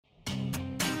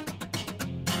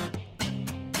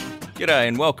G'day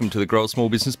and welcome to the Grow a Small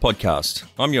Business Podcast.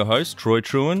 I'm your host, Troy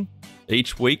Truen.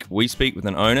 Each week, we speak with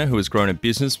an owner who has grown a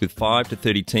business with 5 to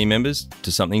 30 team members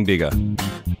to something bigger.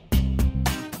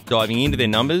 Diving into their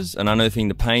numbers and unearthing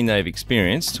the pain they've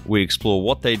experienced, we explore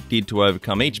what they did to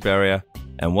overcome each barrier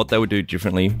and what they would do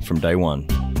differently from day one.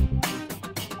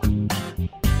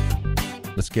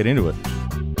 Let's get into it.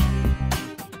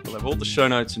 We'll have all the show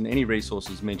notes and any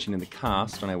resources mentioned in the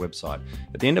cast on our website.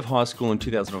 At the end of high school in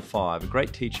 2005, a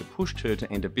great teacher pushed her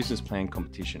to enter business plan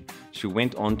competition. She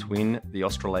went on to win the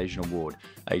Australasian award.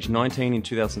 Aged 19 in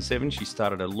 2007, she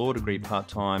started a law degree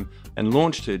part-time and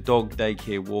launched her dog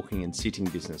daycare walking and sitting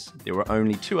business. There were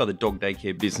only 2 other dog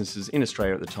daycare businesses in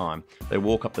Australia at the time. They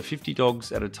walk up to 50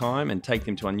 dogs at a time and take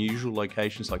them to unusual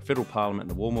locations like Federal Parliament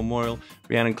and the War Memorial.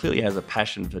 Rhiannon clearly has a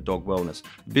passion for dog wellness.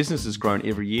 The business has grown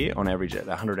every year, on average at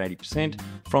 180%,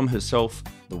 from herself,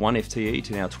 the 1 FTE,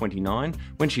 to now 29.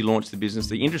 When she launched the business,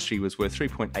 the industry was worth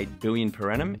 3.8 billion per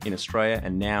annum in Australia,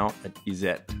 and now it is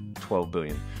at 12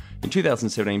 billion. In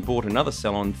 2017, bought another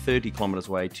salon 30 kilometres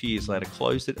away. 2 years later,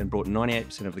 closed it and brought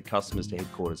 98% of the customers to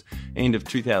headquarters. End of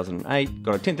 2008,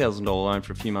 got a $10,000 loan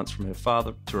for a few months from her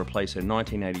father to replace her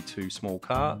 1982 small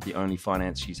car, the only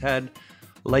finance she's had.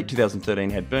 Late 2013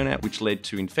 had burnout, which led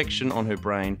to infection on her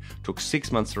brain. Took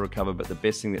 6 months to recover, but the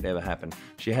best thing that ever happened.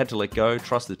 She had to let go,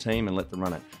 trust the team and let them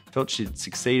run it. Felt she'd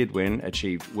succeeded when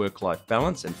achieved work-life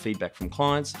balance and feedback from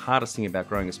clients. Hardest thing about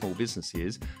growing a small business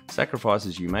is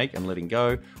sacrifices you make and letting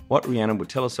go. What Rhiannon would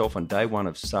tell herself on day one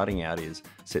of starting out is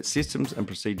set systems and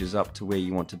procedures up to where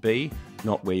you want to be,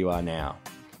 not where you are now.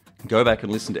 Go back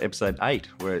and listen to episode 8,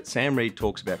 where Sam Reed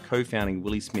talks about co-founding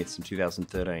Willie Smiths in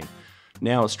 2013.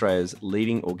 Now Australia's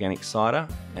leading organic cider,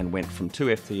 and went from 2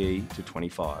 FTE to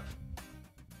 25.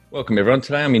 Welcome everyone.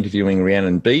 Today I'm interviewing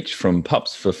Rhiannon Beach from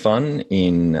Pups4Fun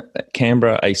in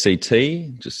Canberra,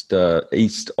 ACT, just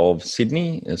east of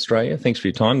Sydney, Australia. Thanks for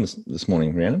your time this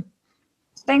morning, Rhiannon.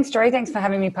 Thanks, Joey. Thanks for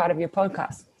having me part of your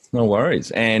podcast. No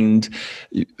worries. And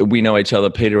we know each other.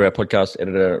 Peter, our podcast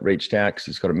editor, reached out because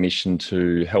he's got a mission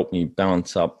to help me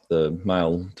balance up the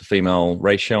male to female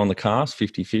ratio on the cast,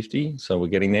 50-50. So we're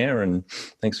getting there, and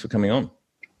thanks for coming on.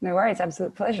 No worries.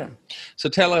 Absolute pleasure. So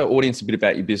tell our audience a bit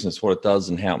about your business, what it does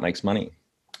and how it makes money.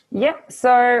 Yeah, so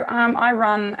I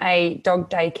run a dog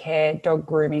daycare, dog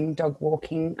grooming, dog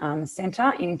walking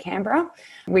centre in Canberra.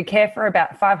 We care for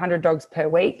about 500 dogs per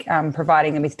week,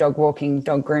 providing them with dog walking,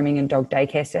 dog grooming and dog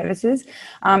daycare services.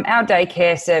 Our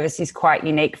daycare service is quite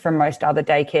unique from most other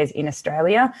daycares in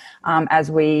Australia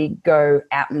as we go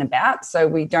out and about. So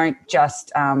we don't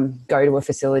just go to a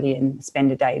facility and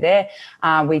spend a day there.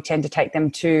 We tend to take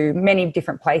them to many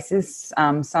different places,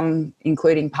 some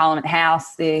including Parliament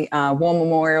House, the War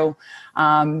Memorial,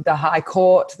 the High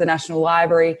Court, the National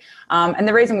Library. And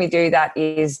the reason we do that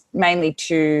is mainly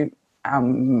to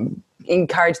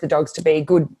encourage the dogs to be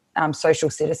good social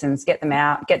citizens, get them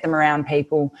out, get them around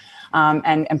people,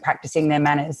 and practicing their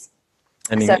manners.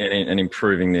 And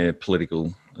improving their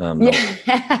political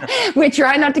yeah. We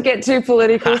try not to get too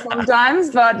political sometimes,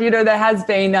 but, there has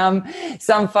been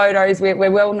some photos.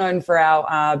 We're well known for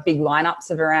our big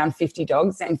lineups of around 50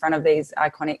 dogs in front of these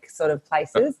iconic sort of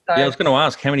places. So, I was going to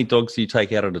ask, how many dogs do you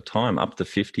take out at a time? Up to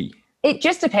 50? It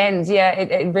just depends. Yeah,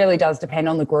 it really does depend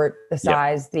on the group, the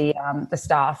size, the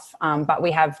staff. But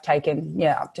we have taken,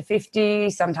 up to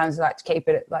 50. Sometimes we like to keep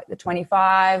it at like the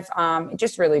 25. It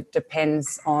just really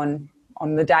depends on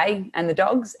the day and the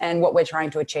dogs and what we're trying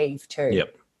to achieve too.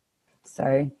 Yep.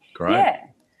 So, great. Yeah.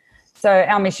 So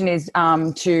our mission is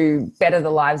to better the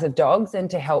lives of dogs and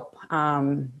to help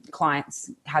clients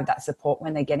have that support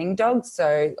when they're getting dogs.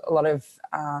 So a lot of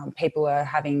people are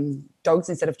having dogs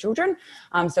instead of children.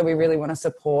 So we really want to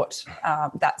support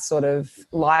that sort of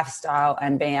lifestyle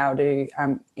and being able to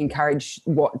encourage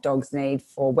what dogs need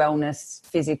for wellness,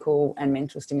 physical and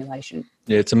mental stimulation.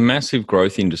 Yeah, it's a massive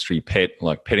growth industry, pet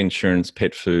insurance,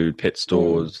 pet food, pet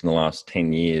stores in the last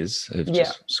 10 years have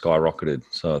just skyrocketed.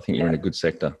 So I think you're in a good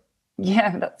sector.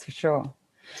 Yeah, that's for sure.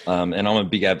 And I'm a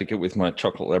big advocate with my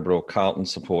chocolate Labrador Carlton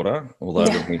supporter.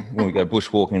 Although when we go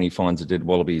bushwalking and he finds a dead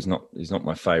wallaby, he's not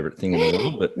my favourite thing in the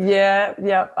world. But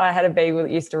yeah, I had a beagle that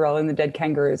used to roll in the dead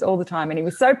kangaroos all the time, and he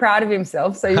was so proud of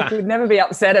himself, so you could never be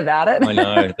upset about it. I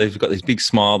know, they've got this big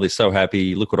smile. They're so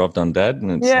happy. Look what I've done, Dad,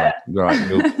 and it's like,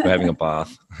 right, we're having a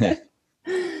bath.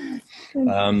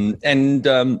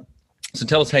 So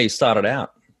tell us how you started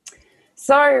out.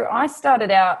 So I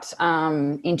started out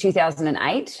in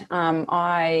 2008.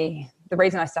 I the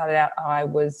reason I started out, I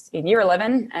was in year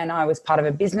 11 and I was part of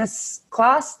a business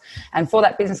class. And for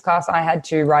that business class, I had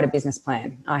to write a business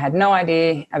plan. I had no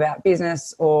idea about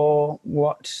business or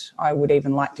what I would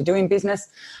even like to do in business.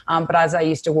 But as I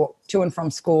used to walk to and from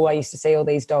school, I used to see all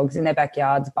these dogs in their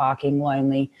backyards barking,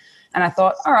 lonely. And I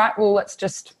thought, all right, well, let's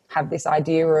just have this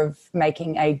idea of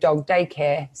making a dog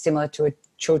daycare similar to a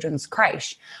children's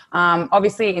creche.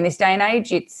 Obviously, in this day and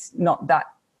age, it's not that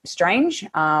strange.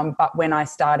 But when I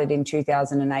started in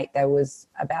 2008, there was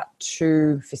about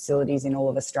 2 facilities in all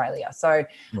of Australia. So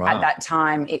Wow. at that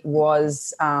time it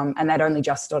was, and they'd only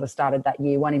just sort of started that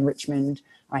year, one in Richmond,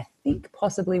 I think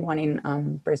possibly one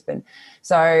in Brisbane.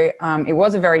 So it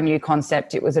was a very new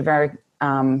concept. It was a very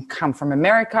come from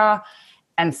America.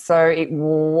 And so it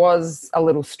was a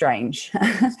little strange.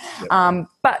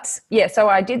 But, yeah, so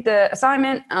I did the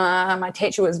assignment. My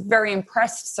teacher was very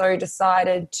impressed, so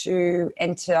decided to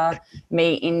enter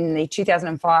me in the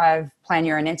 2005 Plan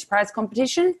Your Own Enterprise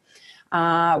competition,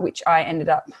 which I ended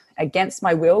up, against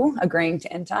my will, agreeing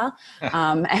to enter,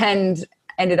 and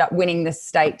ended up winning the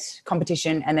state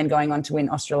competition and then going on to win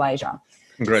Australasia.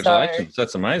 Congratulations.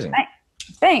 That's amazing.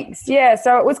 Thanks. Yeah.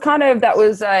 So it was that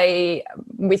was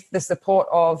with the support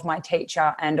of my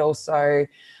teacher and also,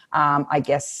 I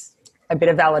guess, a bit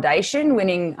of validation,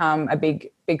 winning a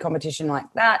big competition like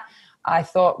that. I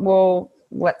thought, well,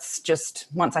 let's just,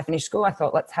 once I finished school, I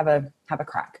thought, let's have a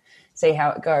crack, see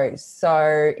how it goes.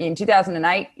 So in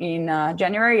 2008, in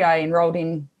January, I enrolled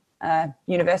in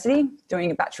university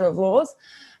doing a Bachelor of Laws,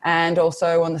 and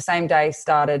also on the same day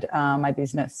started my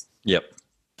business. Yep.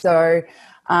 So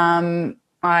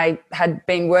I had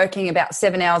been working about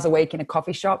 7 hours a week in a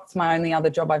coffee shop. It's my only other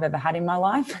job I've ever had in my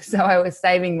life. So I was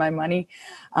saving my money.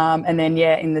 And then,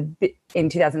 in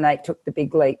 2008, took the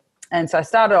big leap. And so I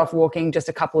started off walking just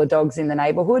a couple of dogs in the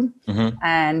neighbourhood,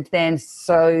 and then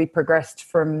slowly progressed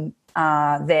from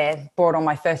there, brought on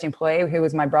my first employee, who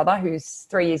was my brother, who's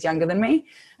 3 years younger than me,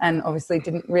 and obviously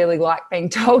didn't really like being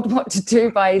told what to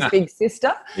do by his big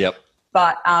sister. Yep.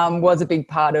 But was a big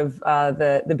part of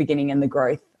the beginning and the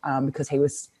growth, because he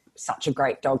was such a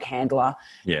great dog handler.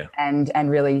 Yeah. And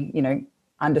really,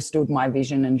 understood my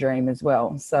vision and dream as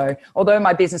well. So although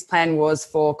my business plan was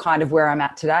for kind of where I'm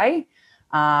at today,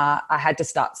 I had to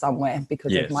start somewhere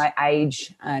because of my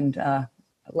age and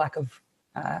lack of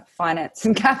finance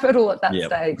and capital at that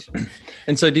stage.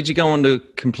 And so did you go on to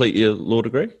complete your law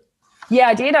degree? Yeah,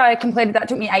 I did. I completed that. It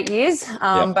took me 8 years,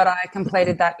 but I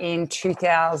completed that in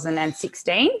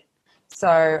 2016.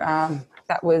 So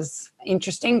that was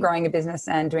interesting. Growing a business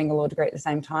and doing a law degree at the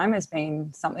same time has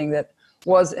been something that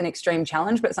was an extreme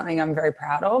challenge, but something I'm very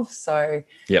proud of. So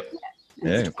yeah,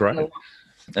 great.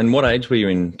 And what age were you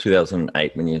in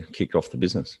 2008 when you kicked off the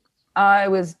business? I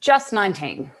was just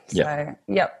 19. So,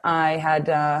 I had,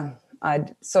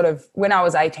 I'd sort of, when I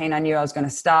was 18, I knew I was going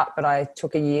to start, but I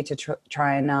took a year to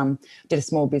try and did a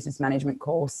small business management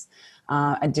course.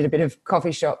 I did a bit of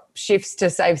coffee shop shifts to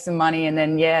save some money, and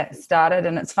then, started.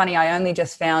 And it's funny, I only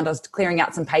just found, I was clearing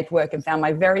out some paperwork and found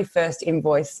my very first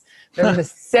invoice from the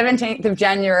 17th of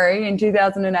January in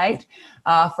 2008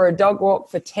 for a dog walk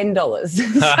for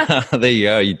 $10. There you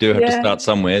go. You do have to start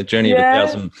somewhere. Journey of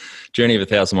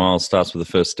 1,000 miles starts with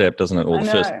the first step, doesn't it? Or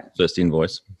the first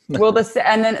invoice. Well,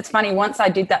 and then it's funny, once I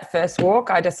did that first walk,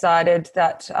 I decided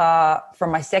that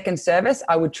from my second service,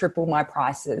 I would triple my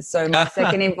prices. So my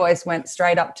second invoice went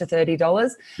straight up to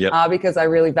 $30 because I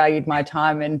really valued my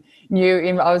time and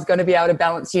knew I was going to be able to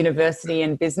balance university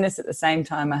and business at the same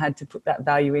time. I had to put that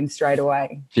value in straight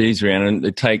away. Geez, Rhiannon,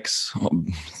 it takes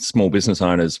small business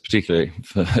owners, particularly,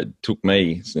 it took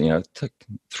me, it took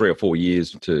 3 or 4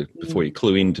 years before you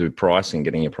clue into pricing,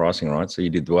 getting your pricing right. So you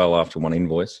did well after one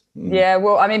invoice. Yeah,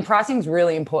 well, I mean, pricing is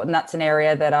really important. That's an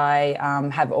area that I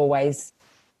have always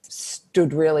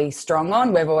stood really strong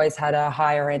on. We've always had a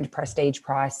higher end prestige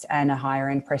price and a higher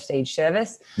end prestige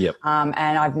service. Yep.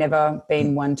 And I've never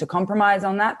been one to compromise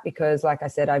on that because, like I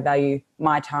said, I value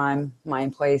my time, my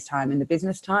employees' time and the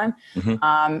business time.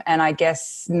 And I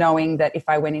guess knowing that if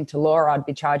I went into law, I'd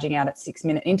be charging out at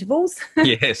 6-minute intervals.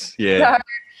 Yes, yeah.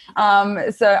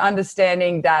 So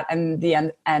understanding that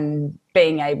and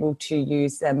being able to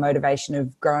use the motivation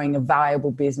of growing a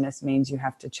viable business means you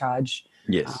have to charge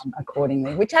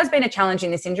accordingly, which has been a challenge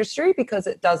in this industry because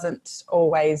it doesn't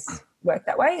always work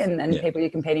that way. And people you're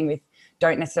competing with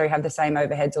don't necessarily have the same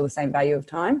overheads or the same value of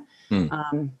time.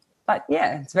 But,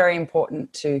 it's very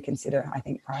important to consider, I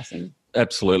think, pricing.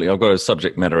 Absolutely. I've got a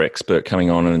subject matter expert coming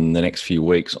on in the next few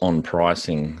weeks on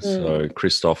pricing. So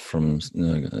Christoph from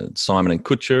Simon and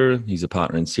Kutcher, he's a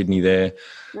partner in Sydney there.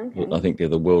 Okay. I think they're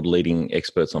the world leading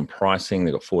experts on pricing.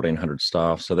 They've got 1,400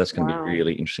 staff. So that's going to be a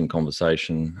really interesting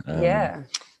conversation.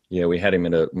 Yeah, we had him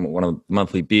at one of the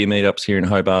monthly beer meetups here in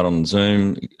Hobart on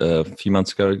Zoom a few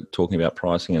months ago talking about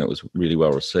pricing, and it was really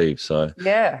well received. So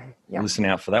listen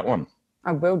out for that one.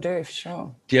 I will do, for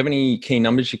sure. Do you have any key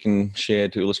numbers you can share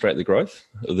to illustrate the growth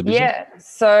of the business? Yeah,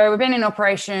 so we've been in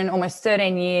operation almost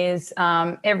 13 years.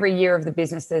 Every year of the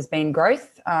business there's been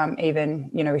growth.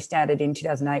 Even, we started in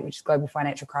 2008, which is global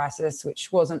financial crisis,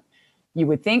 which wasn't, you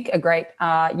would think, a great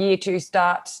year to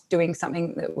start doing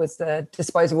something that was the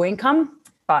disposable income,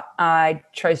 but I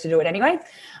chose to do it anyway.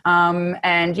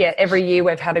 Every year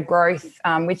we've had a growth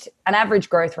with an average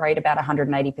growth rate about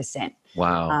 180%.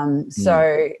 Wow.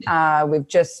 We've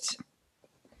just,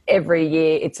 every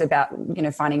year it's about,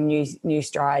 finding new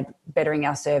stride, bettering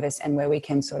our service and where we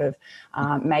can sort of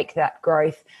make that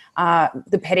growth.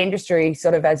 The pet industry,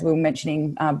 sort of as we were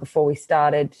mentioning before we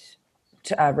started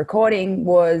recording,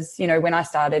 was, when I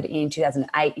started in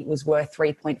 2008, it was worth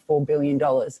 $3.4 billion.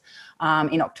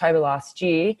 In October last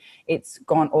year, it's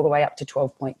gone all the way up to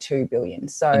 $12.2 billion.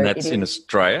 So, and that's in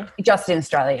Australia? Just in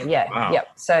Australia, yeah. Wow. Yep.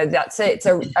 So it's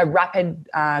a rapid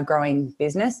growing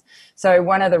business. So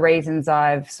one of the reasons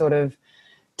I've sort of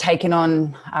taken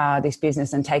on this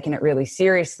business and taken it really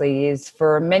seriously is,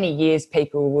 for many years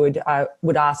people would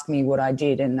ask me what I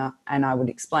did, and I would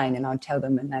explain, and I'd tell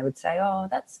them, and they would say, "Oh,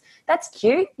 that's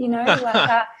cute,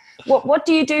 like what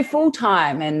do you do full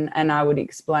time?" And I would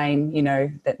explain,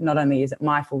 that not only is it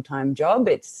my full time job,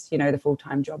 it's the full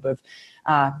time job of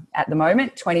at the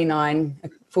moment 29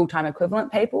 full time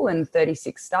equivalent people and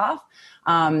 36 staff.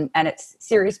 And it's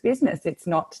serious business. It's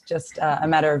not just a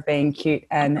matter of being cute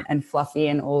and fluffy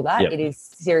and all that. Yep. It is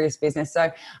serious business.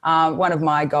 So one of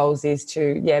my goals is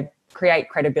to create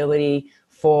credibility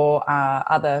for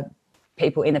other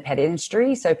people in the pet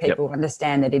industry, so people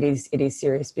understand that it is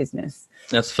serious business.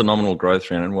 That's phenomenal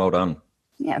growth, Rhiannon. Well done.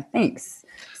 Yeah, thanks.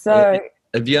 So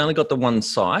have you only got the one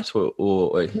site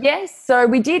or? Yes, so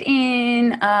we did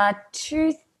in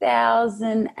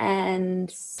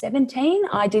 2017.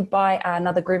 I did buy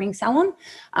another grooming salon,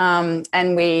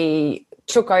 and we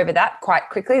took over that quite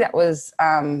quickly. That was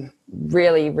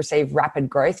really received rapid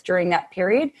growth during that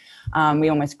period. We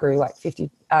almost grew like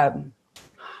 50, I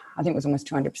think it was almost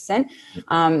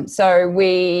 200%. So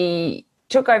we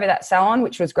took over that salon,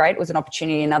 which was great. It was an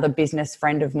opportunity, another business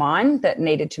friend of mine that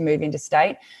needed to move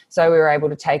interstate. So we were able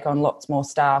to take on lots more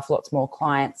staff, lots more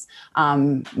clients.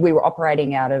 We were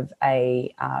operating out of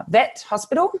a vet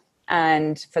hospital,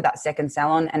 and for that second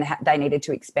salon, and they needed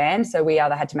to expand. So we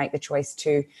either had to make the choice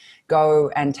to go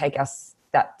and take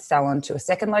that salon to a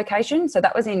second location. So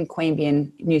that was in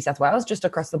Queanbeyan, New South Wales, just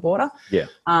across the border. Yeah.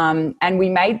 And we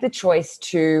made the choice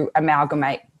to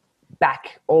amalgamate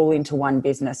back all into one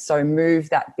business. So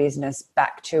move that business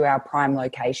back to our prime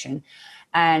location.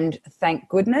 And thank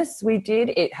goodness we did.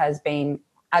 It has been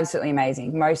absolutely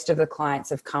amazing. Most of the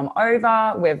clients have come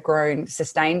over. We've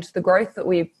sustained the growth that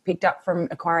we've picked up from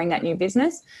acquiring that new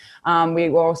business. We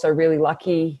were also really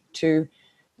lucky to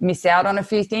miss out on a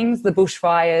few things, the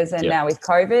bushfires, and now with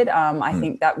COVID, I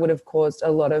think that would have caused a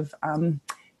lot of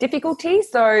difficulty.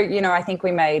 So, I think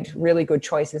we made really good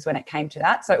choices when it came to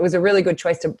that. So it was a really good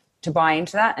choice to buy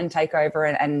into that and take over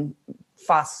and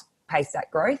fast pace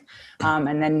that growth,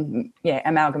 and then,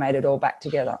 amalgamate it all back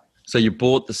together. So you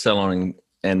bought the salon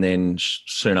and then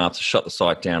soon after shut the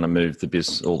site down and moved the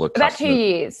business, all the customers. About 2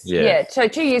 years. Yeah. So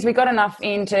 2 years, we got enough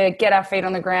in to get our feet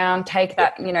on the ground, take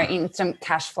that, instant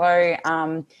cash flow,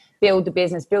 build the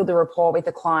business, build the rapport with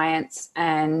the clients,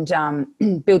 and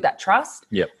build that trust.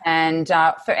 Yep. And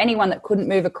for anyone that couldn't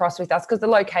move across with us, because the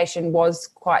location was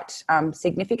quite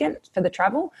significant for the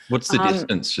travel. What's the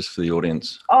distance, just for the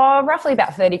audience? Oh, roughly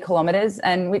about 30 kilometres,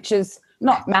 and which is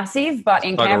not massive, but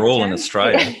in Canberra all in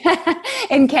Australia.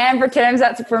 In Canberra terms,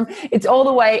 it's all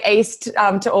the way east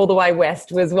to all the way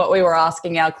west was what we were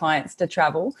asking our clients to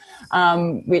travel,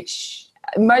 which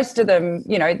most of them,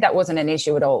 that wasn't an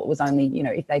issue at all. It was only,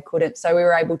 if they couldn't. So we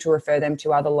were able to refer them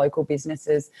to other local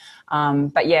businesses.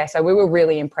 So we were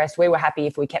really impressed. We were happy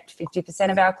if we kept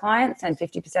 50% of our clients and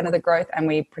 50% of the growth, and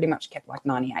we pretty much kept like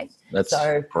 98. That's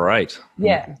great.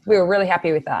 Yeah, we were really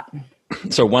happy with that.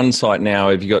 So one site now,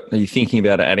 are you thinking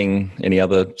about adding any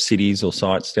other cities or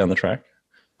sites down the track?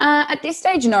 At this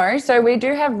stage, no. So we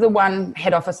do have the one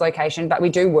head office location, but we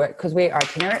do work, because we are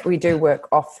itinerant, we do work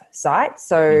off site.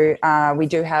 So we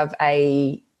do have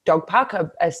a dog park,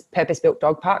 a purpose-built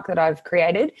dog park that I've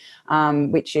created,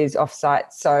 which is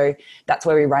off-site. So that's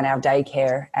where we run our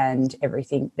daycare and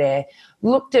everything there.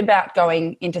 Looked about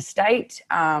going interstate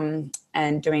and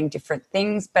doing different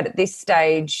things, but at this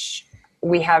stage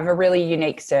we have a really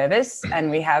unique service and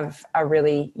we have a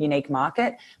really unique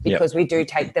market because we do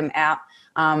take them out,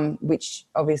 which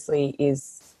obviously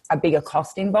is a bigger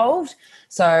cost involved.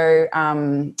 So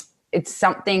it's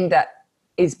something that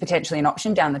is potentially an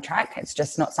option down the track. It's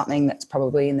just not something that's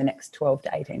probably in the next 12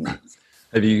 to 18 months.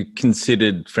 Have you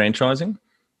considered franchising?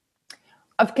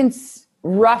 I've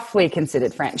roughly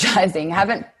considered franchising.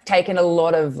 Haven't taken a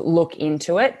lot of look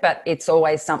into it, but it's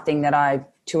always something that I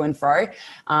to and fro.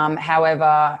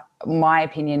 However, my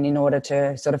opinion, in order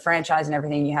to sort of franchise and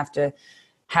everything, you have to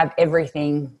have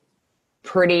everything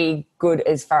pretty good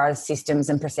as far as systems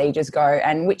and procedures go,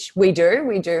 and which we do.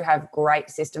 We do have great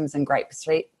systems and great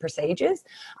procedures,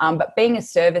 but being a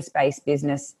service-based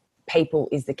business, people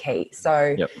is the key.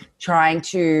 So trying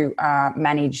to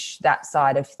manage that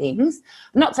side of things.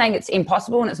 I'm not saying it's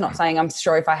impossible, and it's not saying I'm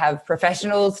sure if I have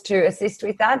professionals to assist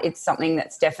with that, it's something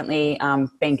that's definitely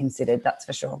been considered, that's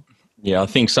for sure. Yeah, I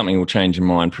think something will change your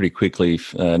mind pretty quickly.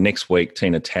 Next week,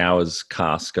 Tina Towers'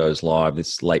 cast goes live.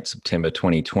 It's late September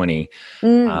 2020,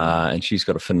 and she's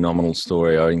got a phenomenal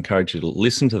story. I encourage you to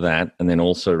listen to that and then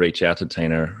also reach out to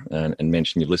Tina and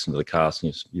mention you've listened to the cast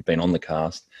and you've been on the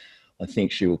cast. I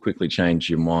think she will quickly change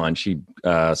your mind. She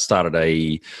was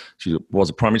a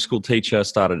primary school teacher,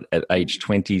 started at age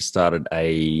 20, started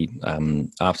a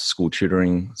after-school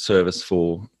tutoring service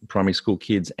for primary school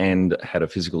kids and had a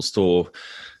physical store,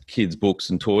 kids'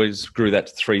 books and toys, grew that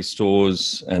to 3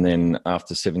 stores, and then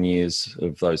after 7 years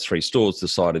of those 3 stores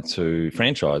decided to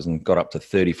franchise and got up to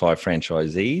 35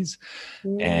 franchisees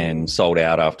and sold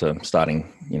out after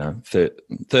starting,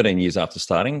 13 years after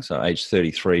starting. So age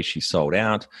 33, she sold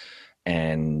out.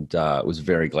 And was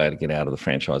very glad to get out of the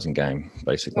franchising game,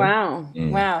 basically. Wow.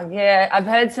 Yeah, I've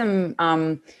had some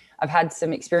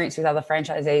experience with other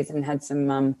franchisees and had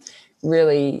some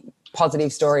really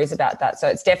positive stories about that. So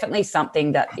it's definitely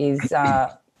something that is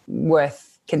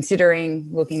worth considering,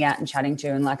 looking at and chatting to.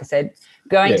 And like I said,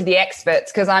 going to the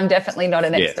experts, because I'm definitely not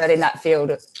an expert in that field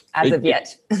as of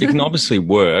yet. It can obviously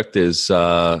work. There's,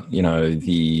 what's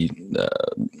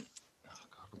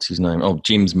his name? Oh,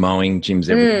 Jim's mowing, Jim's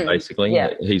everything, basically.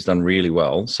 Yeah. He's done really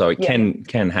well. So it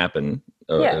can happen.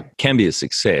 It can be a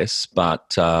success,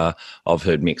 but I've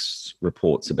heard mixed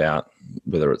reports about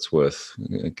whether it's worth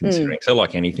considering. So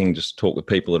like anything, just talk with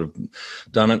people that have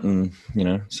done it and,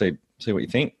 see what you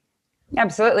think.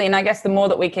 Absolutely. And I guess the more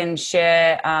that we can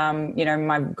share,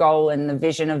 my goal and the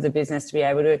vision of the business to be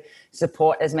able to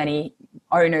support as many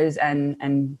owners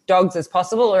and dogs as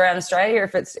possible around Australia,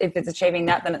 if it's achieving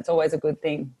that, then it's always a good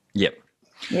thing. Yep.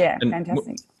 Yeah, and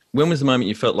fantastic. When was the moment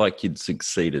you felt like you'd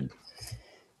succeeded?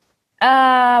 When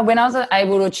I was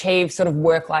able to achieve sort of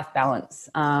work-life balance,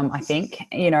 I think,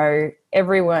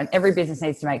 every business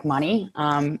needs to make money.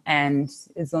 And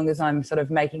as long as I'm sort of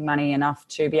making money enough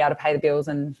to be able to pay the bills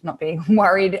and not being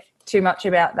worried too much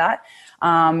about that.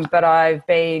 But I've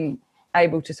been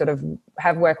able to sort of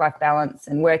have work-life balance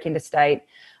and work interstate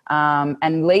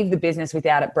and leave the business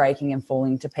without it breaking and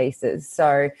falling to pieces.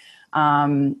 So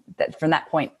that from that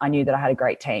point, I knew that I had a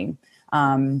great team.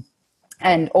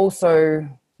 And also,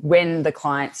 when the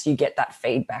clients, you get that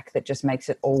feedback that just makes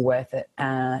it all worth it.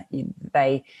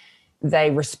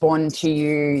 They respond to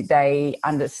you, they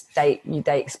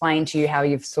explain to you how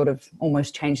you've sort of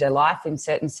almost changed their life in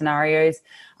certain scenarios.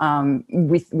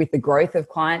 With the growth of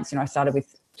clients, I started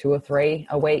with 2 or 3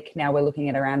 a week. Now we're looking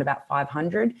at around about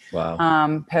 500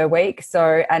 per week.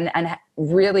 So, and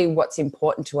really what's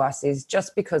important to us is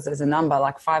just because there's a number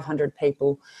like 500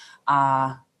 people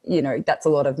that's a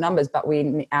lot of numbers, but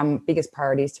our biggest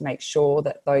priority is to make sure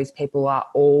that those people are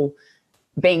all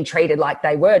being treated like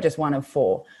they were just one of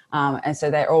 4. And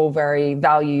so they're all very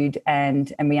valued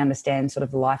and we understand sort of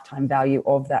the lifetime value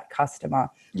of that customer.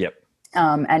 Yep.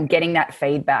 And getting that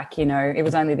feedback, it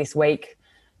was only this week,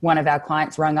 one of our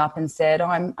clients rung up and said,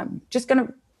 I'm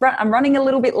running a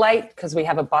little bit late because we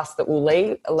have a bus that will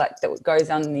leave, that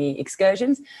goes on the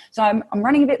excursions. So I'm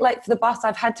running a bit late for the bus.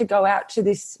 I've had to go out to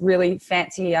this really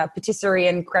fancy patisserie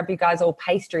and grab you guys all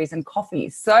pastries and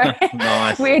coffees. So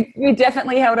nice. we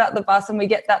definitely held out the bus, and we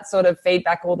get that sort of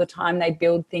feedback all the time. They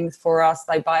build things for us.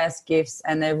 They buy us gifts,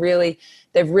 and they've really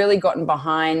gotten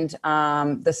behind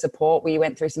the support. We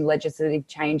went through some legislative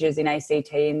changes in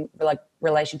ACT in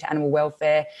relation to animal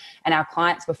welfare, and our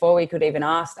clients, before we could even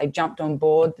ask, they jumped on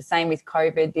board. The same with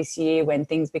COVID this year when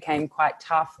things became quite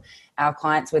tough. Our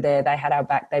clients were there. They had our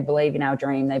back. They believe in our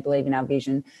dream. They believe in our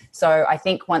vision. So I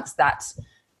think once that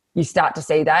you start to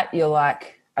see that, you're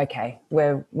like, okay,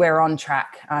 we're on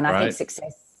track. And I think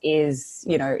success is,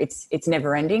 you know, it's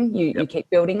never ending. You keep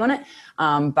building on it.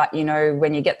 But, you know,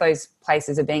 when you get those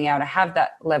places of being able to have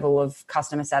that level of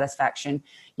customer satisfaction,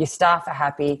 your staff are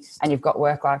happy and you've got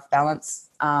work-life balance,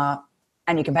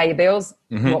 and you can pay your bills,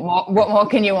 what more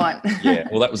can you want? Yeah,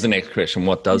 well, that was the next question.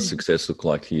 What does success look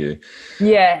like to you?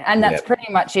 Yeah, and that's pretty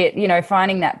much it. You know,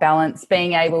 finding that balance,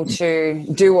 being able to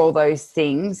do all those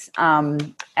things,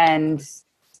 and,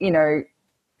 you know,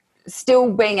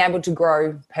 still being able to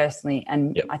grow personally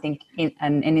and I think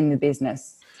in the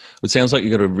business. It sounds like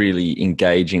you've got a really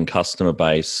engaging customer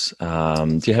base.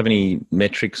 Do you have any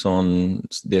metrics on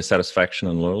their satisfaction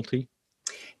and loyalty?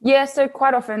 Yeah, so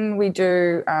quite often we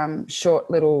do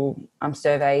short little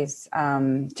surveys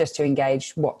just to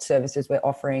engage what services we're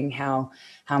offering, how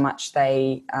much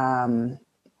they,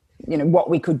 you know,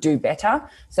 what we could do better.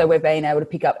 So we're being able to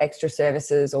pick up extra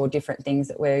services or different things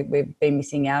that we've been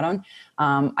missing out on.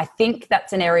 I think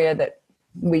that's an area that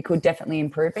we could definitely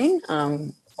improve in.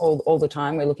 All the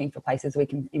time we're looking for places we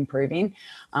can improve in,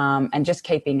 and just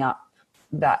keeping up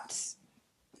that.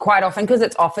 Quite often, because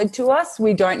it's offered to us,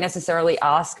 we don't necessarily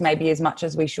ask maybe as much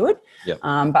as we should.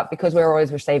 But because we're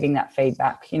always receiving that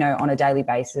feedback, you know, on a daily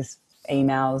basis,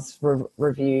 emails,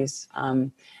 reviews,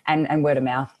 and word of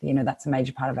mouth, you know, that's a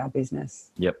major part of our business.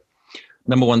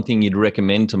 Number one thing you'd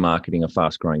recommend to marketing a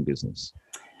fast-growing business?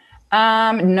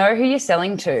 Know who you're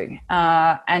selling to,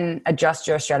 and adjust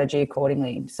your strategy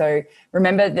accordingly. So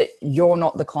remember that you're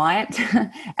not the client,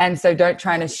 and so don't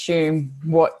try and assume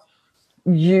what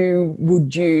you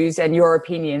would use and your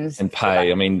opinions and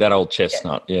pay. I mean, that old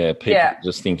chestnut. People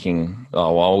just thinking,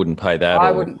 oh, well, I wouldn't pay that.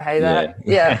 I wouldn't pay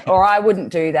that. Or I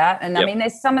wouldn't do that. And I mean,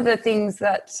 there's some of the things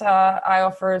that I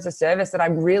offer as a service that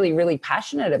I'm really, really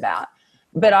passionate about,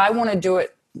 but I want to do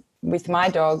it with my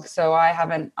dog. So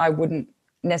I wouldn't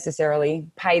necessarily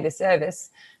pay the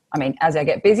service. I mean, as I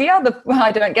get busier,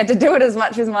 I don't get to do it as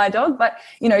much as my dog, but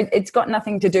you know, it's got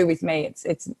nothing to do with me.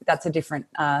 That's a different,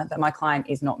 that my client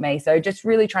is not me. So just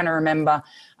really trying to remember,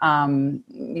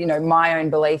 you know, my own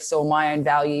beliefs or my own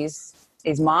values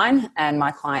is mine and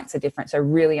my clients are different. So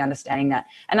really understanding that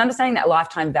and understanding that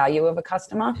lifetime value of a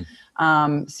customer.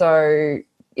 So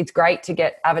it's great to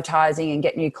get advertising and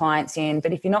get new clients in,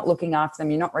 but if you're not looking after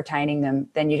them, you're not retaining them,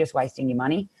 then you're just wasting your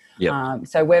money.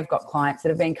 So we've got clients that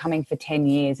have been coming for 10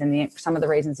 years and some of the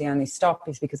reasons they only stop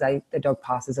is because the dog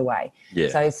passes away.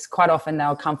 So it's quite often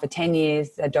they'll come for 10 years,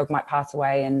 their dog might pass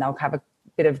away and they'll have a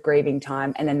bit of grieving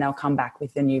time and then they'll come back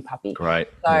with a new puppy.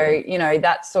 So, you know,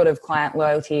 that sort of client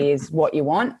loyalty is what you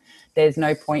want. There's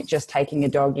no point just taking a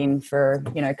dog in for,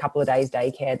 you know, a couple of days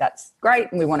daycare. That's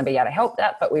great and we want to be able to help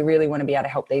that, but we really want to be able to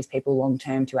help these people long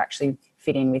term to actually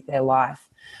fit in with their life.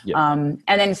 And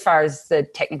then as far as the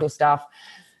technical stuff,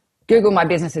 Google My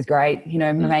Business is great, you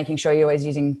know, making sure you're always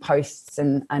using posts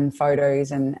and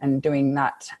photos and doing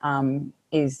that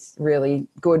is really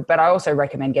good. But I also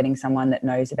recommend getting someone that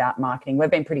knows about marketing.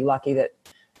 We've been pretty lucky that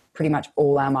pretty much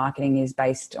all our marketing is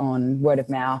based on word of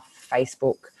mouth,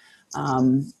 Facebook,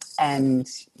 and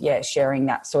sharing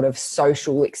that sort of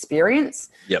social experience.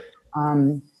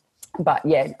 But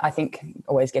yeah, I think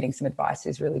always getting some advice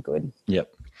is really good.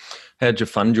 How'd you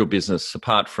fund your business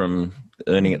apart from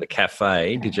earning at the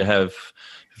cafe? Did you have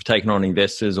taken on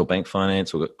investors or bank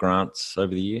finance or got grants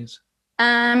over the years?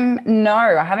 No,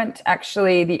 I haven't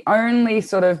actually. The only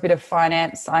sort of bit of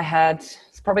finance I had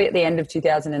was probably at the end of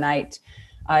 2008.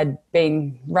 I'd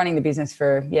been running the business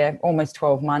for, almost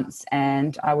 12 months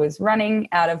and I was running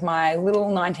out of my little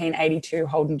 1982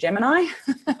 Holden Gemini.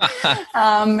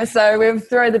 So we'd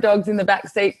throw the dogs in the back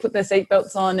seat, put their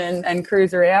seatbelts on and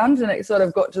cruise around. And it sort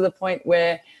of got to the point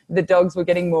where the dogs were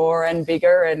getting more and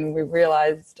bigger and I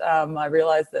realised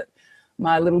that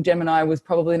my little Gemini was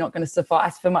probably not going to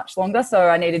suffice for much longer. So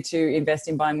I needed to invest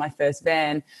in buying my first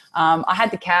van. I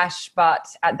had the cash, but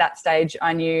at that stage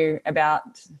I knew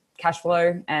about cash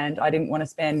flow and I didn't want to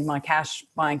spend my cash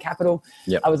buying capital.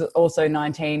 I was also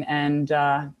 19 and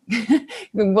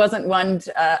wasn't one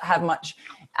to have much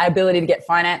ability to get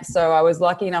finance. So I was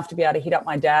lucky enough to be able to hit up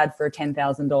my dad for a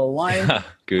 $10,000 loan.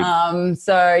 Good.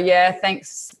 So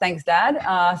thanks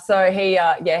Dad. So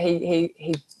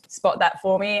he spot that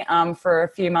for me for a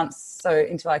few months, so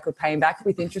until I could pay him back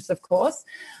with interest, of course.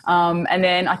 And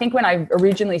then I think when I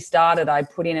originally started, I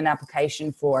put in an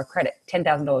application for a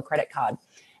 $10,000 credit card.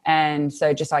 And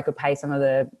so just I could pay some of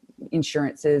the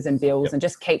insurances and bills and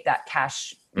just keep that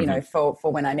cash, you know, for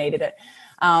when I needed it.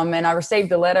 And I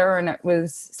received a letter and it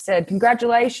said,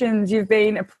 congratulations, you've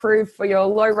been approved for your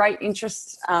low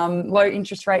interest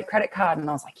rate credit card. And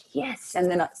I was like, yes. And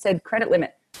then it said credit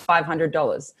limit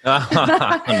 $500.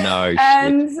 No.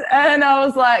 And I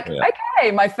was like,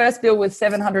 okay, my first bill was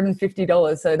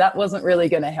 $750. So that wasn't really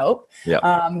going to help.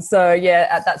 So yeah,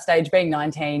 at that stage, being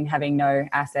 19, having no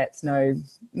assets, no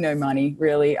money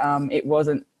really, it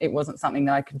wasn't something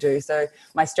that I could do. So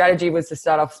my strategy was to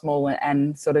start off small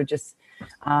and sort of just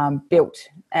built.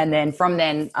 And then from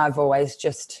then I've always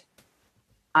just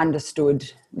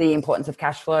understood the importance of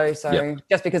cash flow. So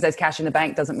just because there's cash in the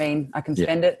bank doesn't mean I can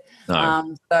spend it.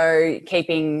 No. So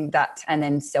keeping that and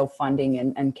then self-funding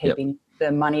and keeping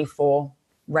the money for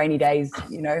rainy days,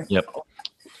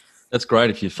 That's great.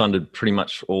 If you funded pretty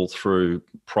much all through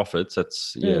profits,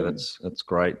 that's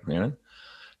great.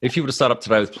 If you were to start up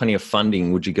today with plenty of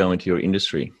funding, would you go into your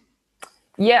industry?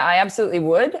 Yeah, I absolutely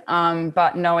would.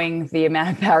 But knowing the amount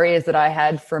of barriers that I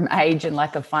had from age and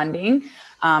lack of funding,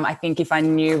 I think if I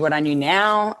knew what I knew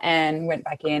now and went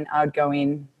back in, I would go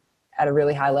in at a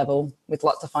really high level with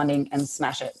lots of funding and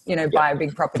smash it, buy a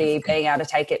big property, being able to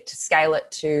take it, to scale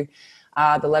it to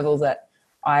the level that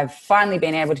I've finally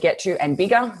been able to get to, and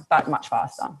bigger, but much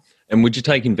faster. And would you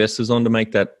take investors on to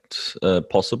make that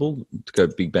possible, to go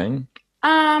big bang?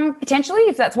 Potentially,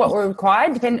 if that's what were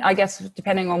required,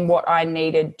 depending on what I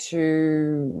needed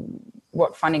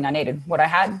what funding I needed, what I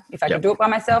had. If I could do it by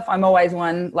myself, I'm always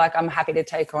I'm happy to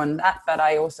take on that, but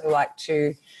I also like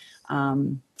to,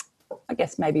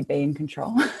 maybe be in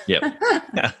control.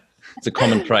 It's a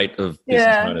common trait of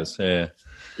business owners.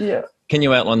 Yeah. Can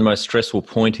you outline the most stressful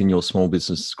point in your small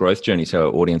business growth journey so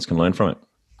our audience can learn from it?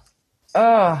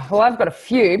 Oh, well, I've got a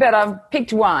few, but I've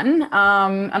picked one.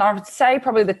 And I would say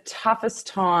probably the toughest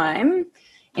time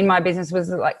in my business was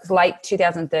like late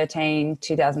 2013,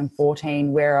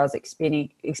 2014, where I was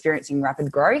experiencing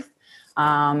rapid growth.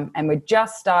 And we'd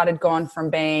just gone from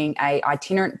being a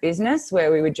itinerant business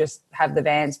where we would just have the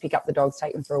vans, pick up the dogs,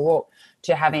 take them for a walk,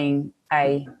 to having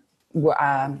a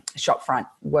shopfront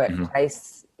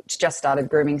workplace, just started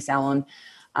grooming salon,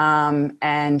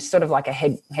 and sort of like a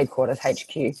headquarters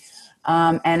HQ.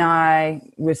 And I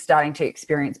was starting to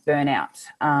experience burnout.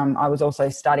 I was also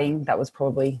studying. That was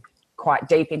probably quite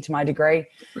deep into my degree.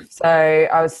 So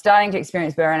I was starting to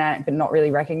experience burnout, but not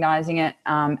really recognizing it.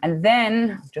 And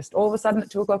then just all of a sudden at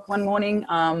 2:00 one morning,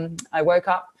 I woke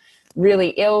up really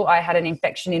ill. I had an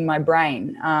infection in my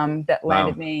brain that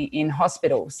landed me in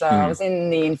hospital. So I was in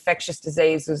the infectious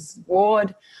diseases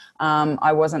ward.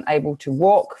 I wasn't able to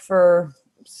walk for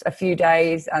a few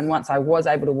days. And once I was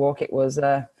able to walk, it was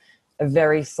a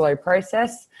very slow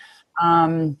process.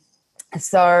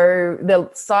 So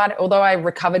although I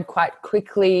recovered quite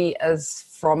quickly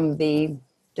from the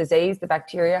disease, the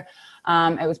bacteria,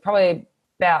 it was probably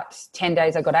about 10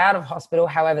 days I got out of hospital.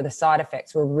 However, the side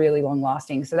effects were really long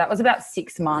lasting. So that was about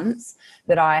 6 months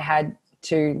that I had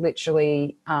to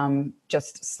literally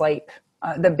just sleep.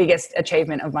 The biggest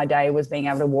achievement of my day was being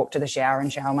able to walk to the shower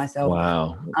and shower myself.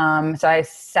 Wow. So I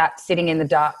sat sitting in the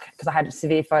dark because I had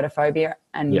severe photophobia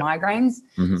and migraines.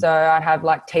 So I'd have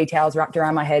like tea towels wrapped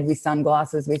around my head with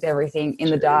sunglasses, with everything in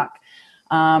the dark.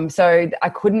 So I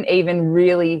couldn't even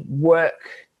really work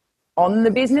on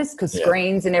the business because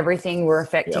screens and everything were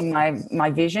affecting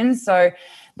my vision. So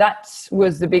that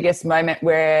was the biggest moment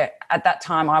where at that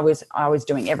time I was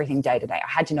doing everything day to day. I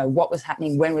had to know what was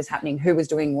happening, when was happening, who was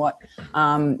doing what,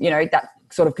 that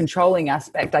sort of controlling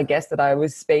aspect, I guess, that I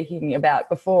was speaking about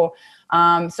before.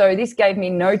 So this gave me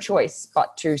no choice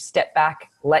but to step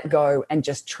back, let go, and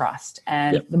just trust.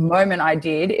 And the moment I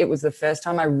did, it was the first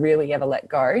time I really ever let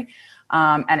go.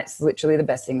 And it's literally the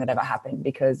best thing that ever happened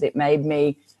because it made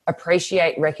me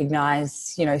appreciate,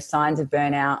 recognize, signs of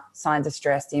burnout, signs of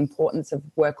stress, the importance of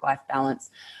work-life balance,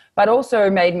 but also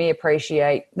made me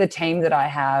appreciate the team that I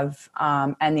have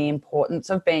and the importance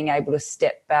of being able to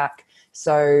step back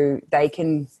so they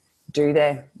can do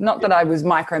not that I was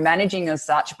micromanaging as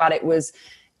such, but it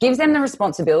gives them the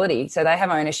responsibility. So they have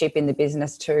ownership in the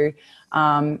business too.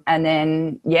 And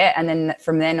then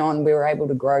from then on, we were able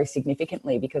to grow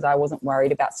significantly because I wasn't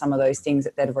worried about some of those things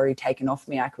that they'd already taken off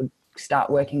me. I could start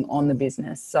working on the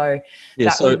business. So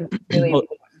was really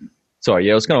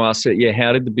sorry, I was going to ask you,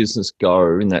 how did the business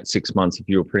go in that 6 months if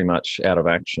you were pretty much out of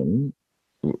action?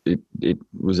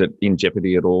 Was it in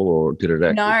jeopardy at all, or did it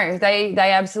actually? No,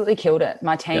 they absolutely killed it.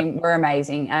 My team were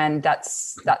amazing, and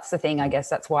that's the thing. I guess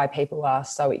that's why people are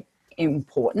so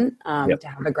important to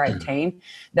have a great team.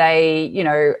 They,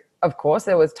 of course,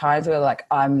 there was times where like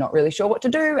I'm not really sure what to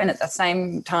do, and at the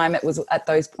same time, it was at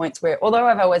those points where, although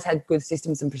I've always had good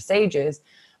systems and procedures,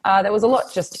 there was a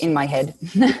lot just in my head.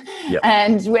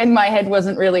 And when my head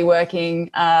wasn't really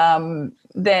working,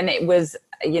 then it was,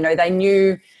 they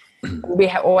knew we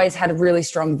always had really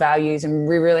strong values and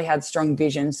we really had strong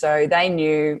vision. So they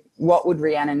knew what would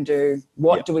Rhiannon do,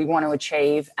 what do we want to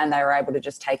achieve, and they were able to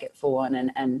just take it full on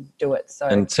and do it. So,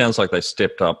 and it sounds like they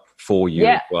stepped up for you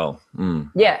as well.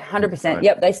 Yeah, 100%. Right.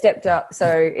 Yep, they stepped up. So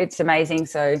it's amazing.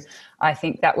 So I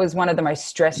think that was one of the most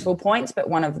stressful points, but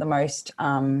one of the most,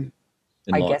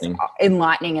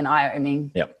 enlightening and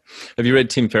eye-opening. Yep. Have you read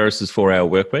Tim Ferriss's 4-Hour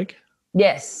Workweek?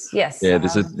 Yes. Yeah,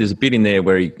 there's a bit in there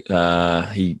where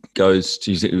he goes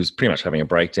to, he was pretty much having a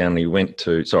breakdown. He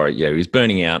was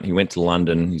burning out. He went to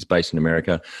London. He's based in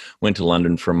America. Went to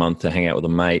London for a month to hang out with a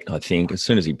mate, I think. As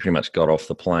soon as he pretty much got off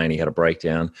the plane, he had a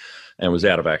breakdown and was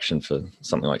out of action for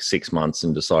something like 6 months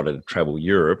and decided to travel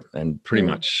Europe and pretty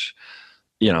much,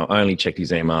 only checked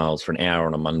his emails for an hour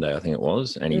on a Monday, I think it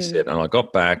was. And he said, and I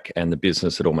got back and the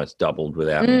business had almost doubled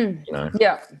without him,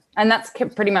 Yeah. And that's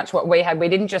pretty much what we had. We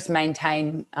didn't just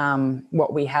maintain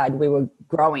what we had. We were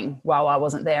growing while I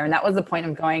wasn't there. And that was the point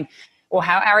of going, well,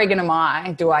 how arrogant am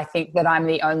I? Do I think that I'm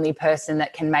the only person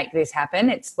that can make this happen?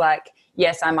 It's like,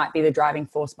 yes, I might be the driving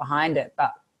force behind it,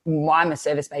 but I'm a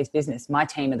service-based business. My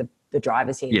team are the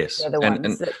drivers here. Yes. They're the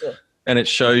ones that do. And it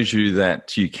shows you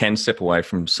that you can step away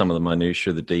from some of the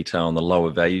minutiae, the detail and the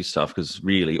lower value stuff, because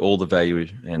really all the value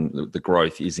and the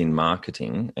growth is in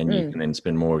marketing, and you can then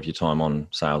spend more of your time on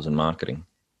sales and marketing.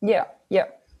 Yeah,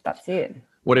 that's it.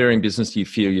 What area in business do you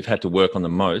feel you've had to work on the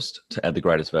most to add the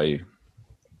greatest value?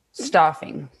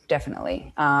 Staffing,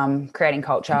 definitely. Creating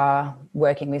culture,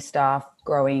 working with staff,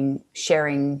 growing,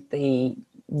 sharing the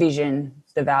vision,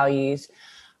 the values.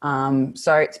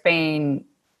 So it's been,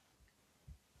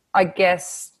 I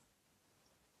guess,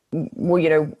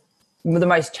 the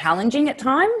most challenging at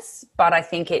times, but I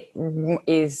think it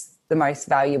is the most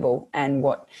valuable and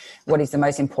what is the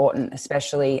most important,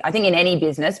 especially, I think, in any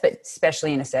business, but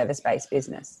especially in a service-based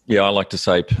business. Yeah, I like to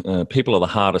say people are the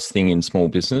hardest thing in small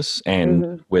business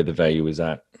and where the value is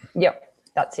at. Yep,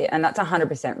 that's it. And that's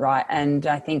 100% right. And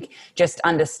I think just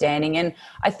understanding, and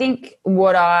I think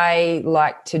what I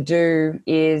like to do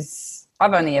is,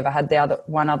 I've only ever had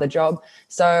one other job.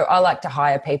 So I like to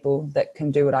hire people that can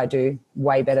do what I do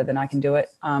way better than I can do it.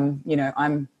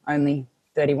 I'm only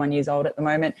 31 years old at the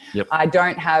moment. Yep. I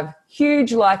don't have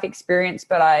huge life experience,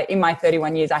 but in my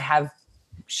 31 years, I have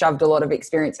shoved a lot of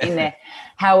experience in there.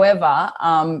 However,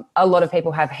 a lot of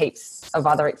people have heaps of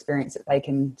other experience that they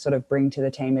can sort of bring to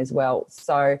the team as well.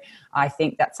 So I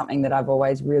think that's something that I've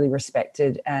always really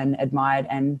respected and admired,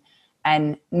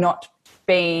 and not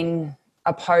been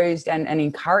opposed and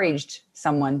encouraged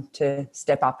someone to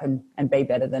step up and be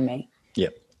better than me. Yeah.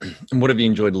 And what have you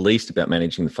enjoyed least about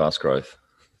managing the fast growth?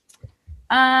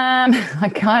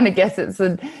 I kind of guess it's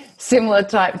a similar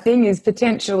type thing, is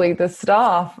potentially the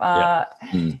staff.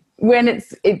 When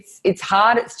it's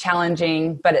hard, it's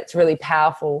challenging, but it's really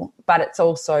powerful, but it's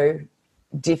also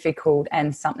difficult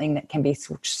and something that can be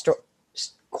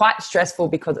quite stressful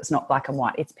because it's not black and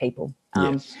white, it's people.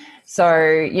 Yes.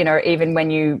 So, even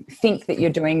when you think that you're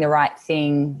doing the right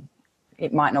thing,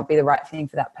 it might not be the right thing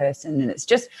for that person. And it's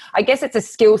just, I guess it's a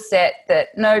skill set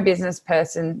that not no business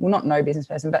person,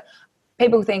 but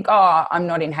people think, oh, I'm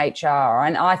not in HR.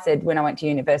 And I said when I went to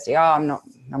university, I'm not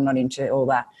into all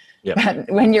that. Yep. But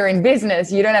when you're in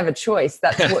business, you don't have a choice.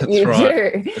 That's what you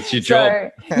do. It's your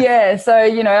job. So,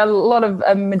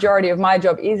 a majority of my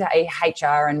job is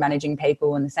HR and managing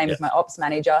people, and the same as my ops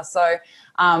manager. So,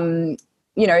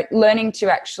 learning to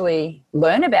actually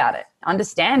learn about it,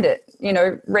 understand it,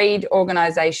 read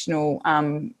organizational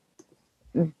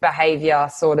behavior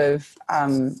sort of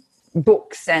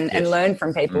books and learn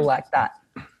from people like that.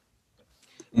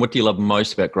 What do you love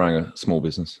most about growing a small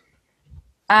business?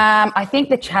 I think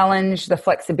the challenge, the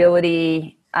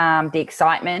flexibility, the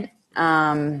excitement,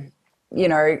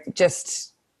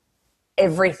 just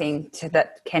everything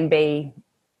that can be,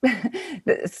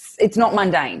 it's not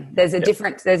mundane. There's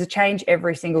a change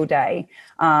every single day,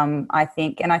 I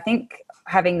think. And I think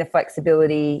having the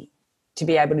flexibility to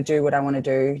be able to do what I want to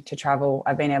do, to travel.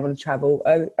 I've been able to travel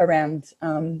around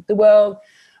the world,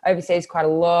 overseas quite a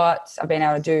lot. I've been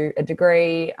able to do a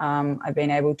degree. I've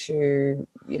been able to,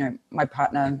 my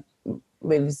partner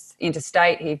lives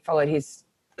interstate. He followed his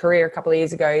career a couple of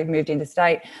years ago. He moved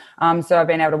interstate. So I've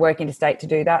been able to work interstate to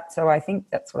do that. So I think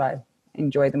that's what I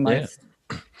enjoy the most.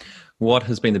 Yeah. What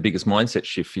has been the biggest mindset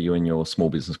shift for you in your small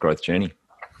business growth journey?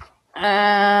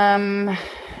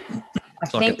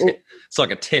 It's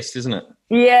like a test, isn't it?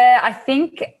 Yeah, I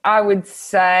think I would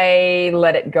say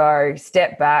let it go,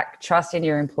 step back, trust in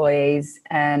your employees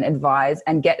and advise,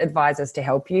 and get advisors to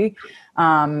help you.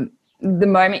 The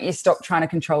moment you stop trying to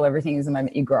control everything is the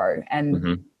moment you grow.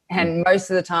 And most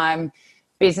of the time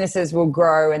businesses will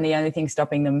grow and the only thing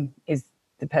stopping them is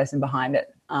the person behind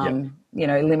it.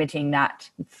 Limiting that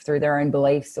through their own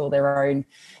beliefs or their own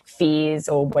fears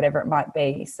or whatever it might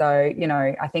be. So,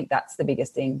 I think that's the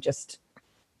biggest thing, just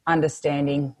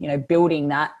understanding, building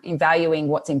that, valuing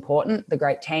what's important, the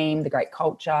great team, the great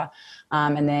culture,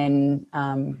 and then,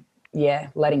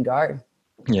 letting go.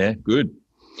 Yeah, good.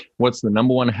 What's the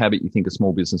number one habit you think a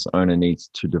small business owner needs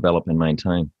to develop and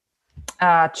maintain?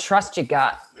 Trust your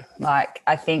gut.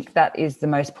 I think that is the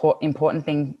most important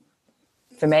thing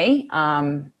for me.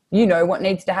 What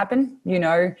needs to happen,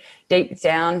 deep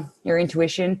down, your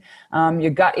intuition.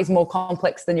 Your gut is more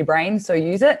complex than your brain, so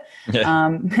use it.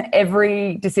 Yeah.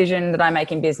 Every decision that I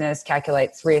make in business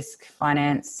calculates risk,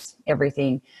 finance,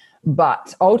 everything.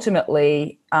 But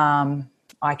ultimately,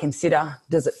 I consider,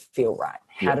 does it feel right?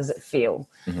 How does it feel?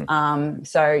 Mm-hmm.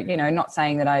 So, not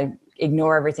saying that I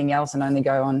ignore everything else and only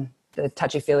go on the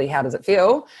touchy-feely, how does it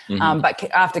feel? Mm-hmm. But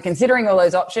after considering all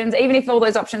those options, even if all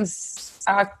those options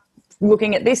are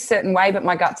looking at this certain way, but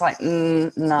my gut's like,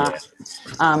 nah.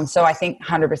 Yeah. So I think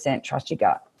 100% trust your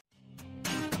gut.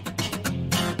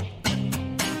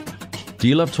 Do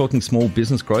you love talking small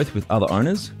business growth with other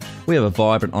owners? We have a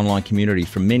vibrant online community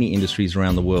from many industries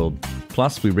around the world.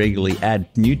 Plus, we regularly add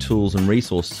new tools and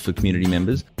resources for community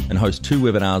members and host 2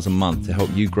 webinars a month to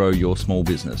help you grow your small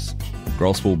business.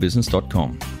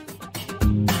 growsmallbusiness.com.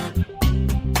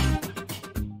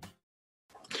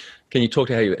 Can you talk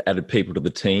to how you added people to the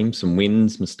team, some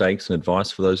wins, mistakes, and advice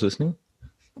for those listening?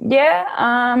 Yeah,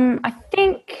 I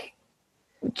think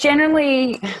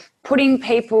generally putting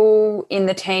people in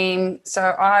the team. So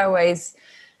I always,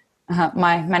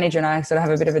 my manager and I sort of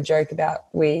have a bit of a joke about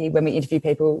when we interview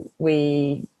people,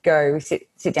 we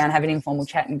sit down, have an informal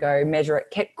chat and go measure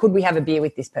it. Could we have a beer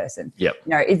with this person? Yep.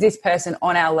 Is this person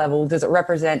on our level? Does it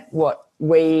represent what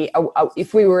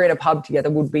if we were in a pub together,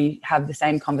 would we have the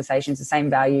same conversations, the same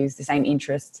values, the same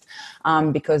interests?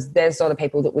 Because there's sort of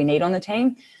people that we need on the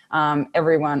team.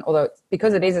 Everyone,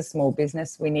 because it is a small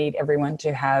business, we need everyone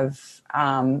to have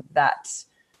that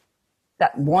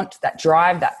want, that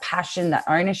drive, that passion, that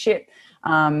ownership.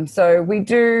 So we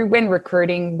do, when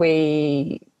recruiting,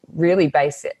 we really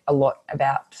base it a lot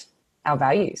about our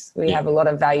values. We have a lot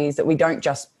of values that we don't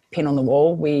just pin on the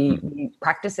wall. We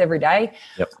practice every day.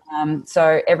 Yep.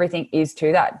 So everything is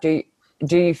to that. Do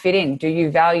you fit in? Do you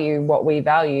value what we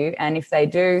value? And if they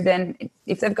do, then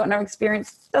if they've got no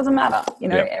experience, it doesn't matter.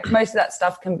 Most of that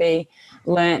stuff can be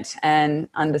learnt and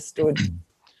understood.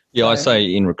 Yeah, I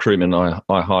say in recruitment,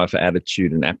 I hire for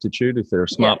attitude and aptitude. If they're a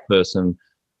smart person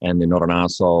and they're not an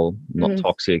arsehole, not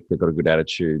toxic, they've got a good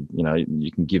attitude,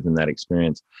 you can give them that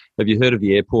experience. Have you heard of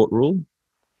the airport rule?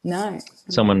 No.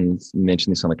 Someone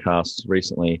mentioned this on a cast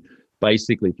recently.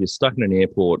 Basically, if you're stuck in an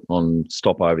airport on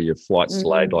stopover, your flight's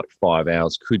delayed like 5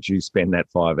 hours, could you spend that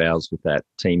 5 hours with that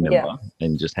team member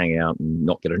and just hang out and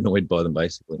not get annoyed by them,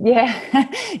 basically?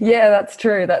 Yeah, yeah, that's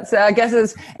true. That's I guess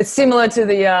it's similar to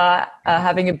the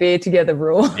having a beer together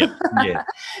rule.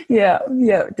 Yeah,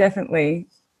 definitely.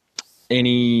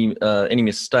 Any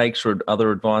mistakes or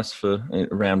other advice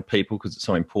around people, because it's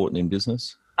so important in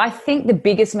business? I think the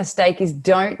biggest mistake is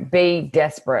don't be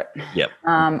desperate. Yep.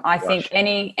 I think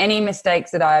any mistakes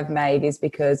that I've made is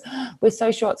because we're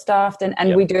so short-staffed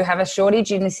and we do have a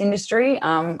shortage in this industry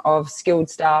of skilled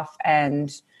staff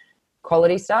and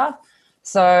quality staff.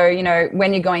 So,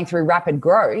 when you're going through rapid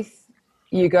growth,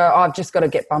 you go, I've just got to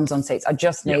get bums on seats. I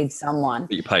just need someone.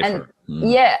 But you pay for it.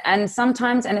 Yeah, and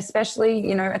sometimes, and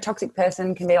especially, a toxic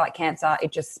person can be like cancer.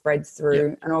 It just spreads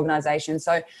through an organisation.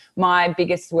 So my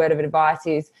biggest word of advice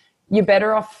is you're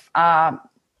better off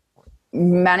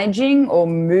managing or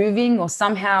moving or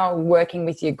somehow working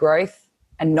with your growth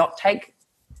and not take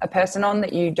a person on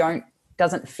that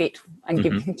doesn't fit and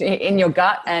give in your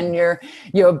gut and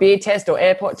your beer test or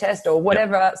airport test or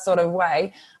whatever sort of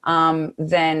way,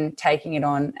 than taking it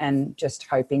on and just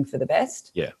hoping for the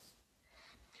best. Yeah.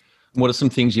 What are some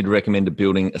things you'd recommend to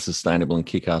building a sustainable and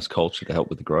kick-ass culture to help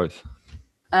with the growth?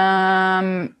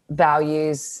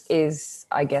 Values is,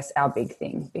 I guess, our big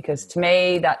thing, because to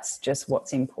me, that's just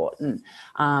what's important.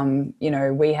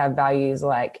 We have values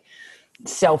like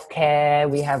self-care.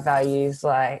 We have values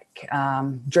like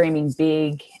dreaming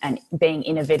big and being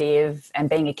innovative and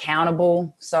being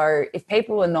accountable. So if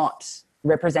people are not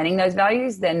representing those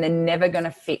values, then they're never going to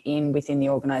fit in within the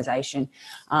organisation.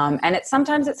 And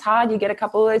sometimes it's hard. You get a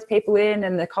couple of those people in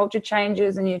and the culture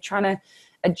changes and you're trying to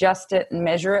adjust it and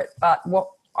measure it. But what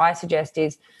I suggest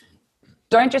is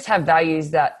don't just have values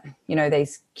that,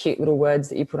 these cute little words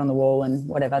that you put on the wall and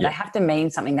whatever. They have to mean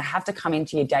something. They have to come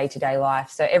into your day-to-day life.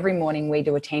 So every morning we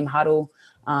do a team huddle.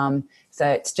 So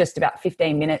it's just about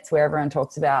 15 minutes where everyone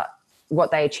talks about what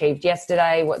they achieved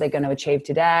yesterday, what they're going to achieve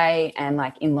today, and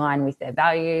like in line with their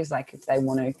values. Like if they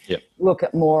want to look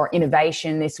at more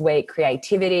innovation this week,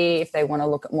 creativity, if they want to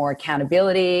look at more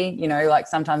accountability, you know, like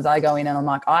sometimes I go in and I'm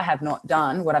like, I have not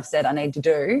done what I've said I need to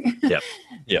do.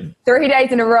 3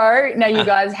 days in a row. Now you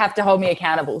guys have to hold me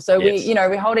accountable. So we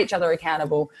hold each other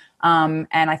accountable. And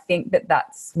I think that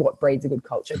that's what breeds a good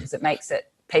culture, because it makes it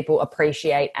people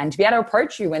appreciate and to be able to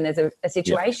approach you when there's a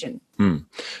situation.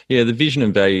 Yeah, the vision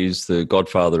and values, the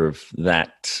godfather of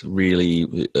that really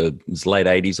was late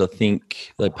 80s, I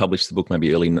think. They published the book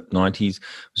maybe early 90s. It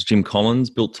was Jim Collins,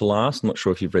 Built to Last. I'm not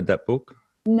sure if you've read that book.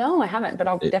 No, I haven't, but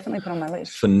I'll definitely put on my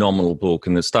list. Phenomenal book,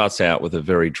 and it starts out with a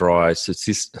very dry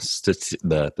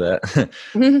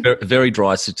very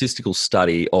dry statistical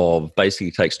study of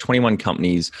basically takes 21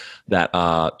 companies that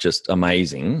are just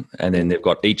amazing, and then they've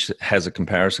got each has a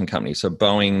comparison company. So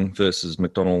Boeing versus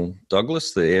McDonnell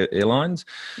Douglas, the airlines,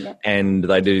 and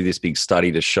they do this big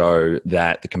study to show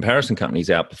that the comparison companies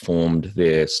outperformed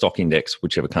their stock index,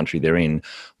 whichever country they're in,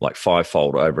 like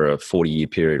fivefold over a 40-year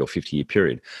period or 50-year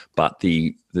period. But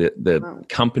the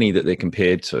company that they're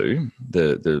compared to,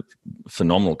 the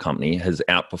phenomenal company, has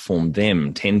outperformed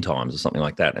them 10 times or something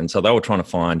like that. And so they were trying to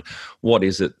find, what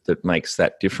is it that makes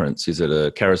that difference? Is it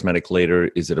a charismatic leader?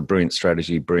 Is it a brilliant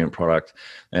strategy, brilliant product?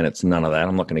 And it's none of that.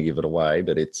 I'm not going to give it away,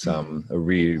 but it's a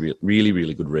really, really,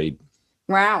 really good read.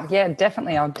 Wow. Yeah,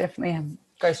 definitely. I'll definitely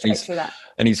go straight through that.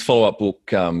 And his follow-up book,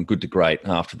 Good to Great,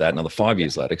 after that, another 5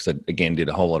 years later, because I, again, did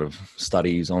a whole lot of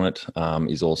studies on it,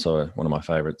 is also one of my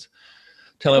favourites.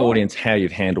 Tell our audience how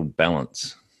you've handled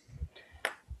balance.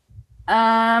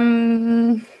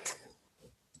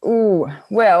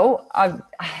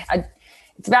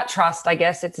 It's about trust, I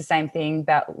guess. It's the same thing,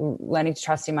 about learning to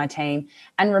trust in my team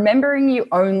and remembering you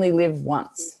only live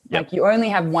once. Like you only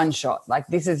have one shot. Like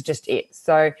this is just it.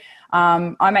 So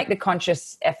I make the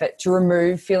conscious effort to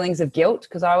remove feelings of guilt,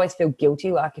 because I always feel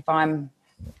guilty. Like if I'm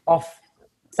off,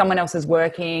 someone else is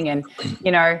working, and,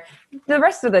 you know, the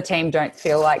rest of the team don't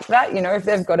feel like that. You know, if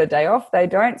they've got a day off, they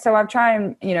don't. So I try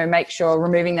and, you know, make sure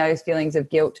removing those feelings of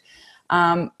guilt.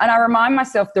 And I remind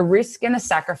myself the risk and the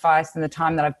sacrifice and the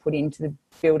time that I've put into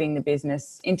building the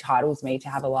business entitles me to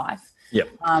have a life.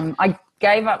 I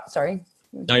gave up, sorry.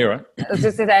 No, you're right. I was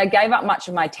just going to say, I gave up much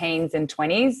of my teens and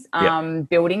 20s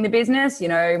building the business. You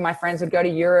know, my friends would go to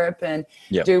Europe and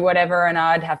do whatever, and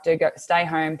I'd have to stay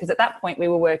home, because at that point we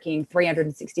were working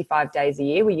 365 days a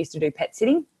year. We used to do pet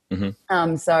sitting.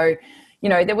 So, you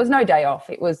know, there was no day off.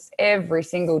 It was every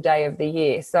single day of the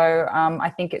year. So I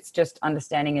think it's just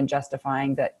understanding and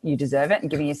justifying that you deserve it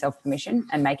and giving yourself permission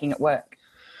and making it work.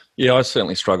 Yeah, I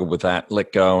certainly struggled with that.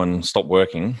 Let go and stop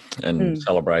working and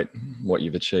celebrate what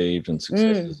you've achieved and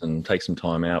successes and take some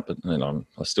time out. But you know,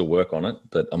 I still work on it,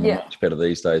 but I'm much better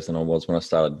these days than I was when I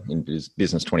started in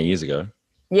business 20 years ago.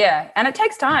 Yeah, and it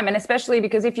takes time, and especially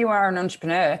because if you are an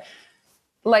entrepreneur,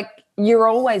 like you're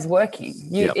always working.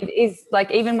 It is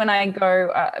like, even when I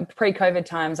go pre-COVID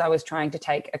times, I was trying to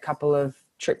take a couple of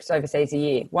trips overseas a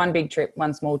year, one big trip,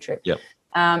 one small trip.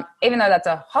 Even though that's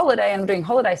a holiday and I'm doing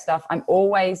holiday stuff, I'm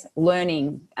always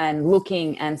learning and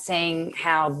looking and seeing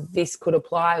how this could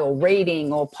apply, or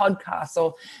reading or podcasts,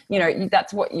 or, you know,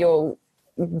 that's what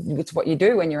it's what you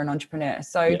do when you're an entrepreneur.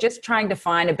 So just trying to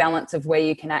find a balance of where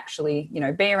you can actually, you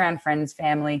know, be around friends,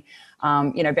 family,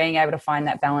 you know, being able to find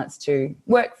that balance to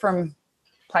work from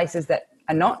places that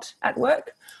are not at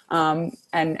work, and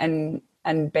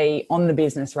be on the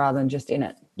business rather than just in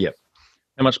it.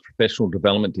 How much professional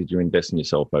development did you invest in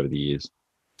yourself over the years?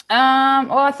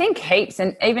 Well, I think heaps.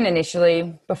 And even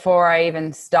initially, before I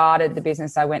even started the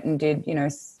business, I went and did, you know,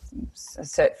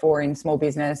 Cert 4 in small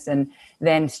business, and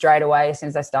then straight away, as soon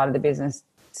as I started the business,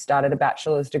 started a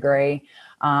bachelor's degree.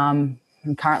 I'm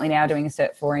currently now doing a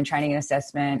Cert 4 in training and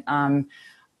assessment.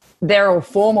 They're all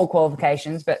formal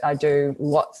qualifications, but I do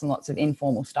lots and lots of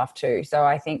informal stuff too. So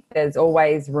I think there's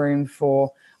always room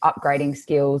for upgrading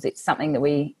skills. It's something that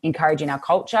we encourage in our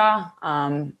culture,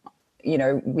 you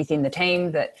know, within the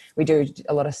team, that we do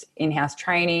a lot of in-house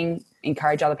training,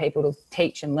 encourage other people to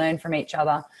teach and learn from each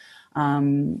other.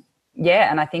 And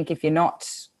I think if you're not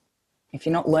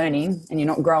learning and you're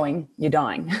not growing, you're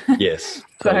dying. Yes,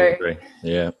 totally agree.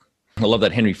 Yeah. I love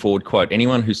that Henry Ford quote,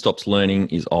 anyone who stops learning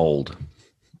is old.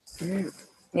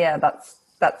 Yeah, that's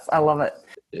I love it.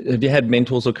 Have you had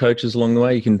mentors or coaches along the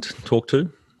way you can talk to?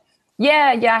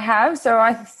 Yeah, I have. So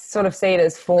I sort of see it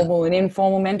as formal and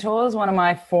informal mentors. One of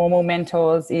my formal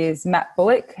mentors is Matt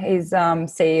Bullock. He's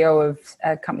CEO of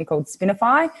a company called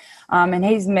Spinify, and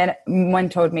he's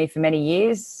mentored me for many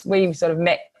years. We sort of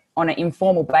met on an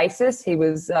informal basis. He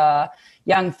was a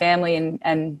young family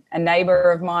and a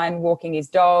neighbour of mine walking his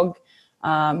dog.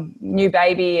 new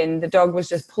baby, and the dog was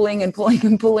just pulling and pulling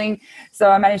and pulling. So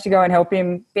I managed to go and help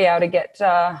him be able to get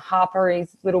Harper,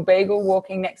 his little beagle,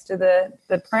 walking next to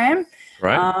the pram.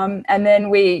 Right. And then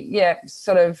we,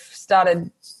 sort of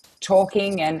started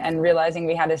talking and realizing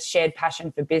we had a shared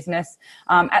passion for business.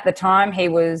 At the time, he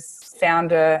was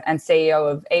founder and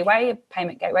CEO of eWay, a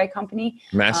payment gateway company.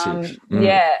 Massive.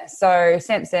 Yeah. So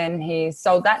since then, he's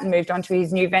sold that and moved on to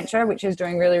his new venture, which is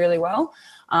doing really, really well.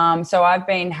 So I've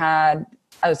had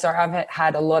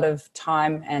a lot of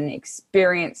time and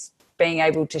experience being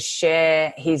able to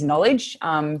share his knowledge,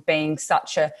 being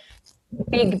such a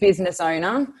big business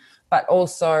owner, but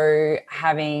also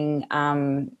having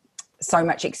so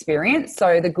much experience.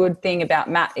 So the good thing about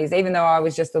Matt is, even though I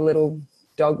was just a little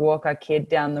dog walker kid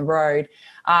down the road,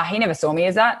 he never saw me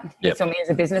as that. He saw me as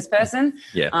a business person.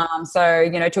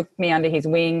 So, took me under his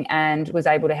wing and was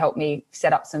able to help me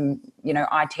set up some,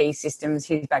 IT systems,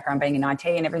 his background being in IT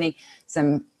and everything,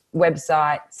 some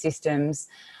website systems,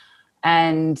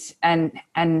 and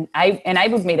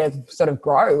enabled me to sort of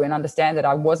grow and understand that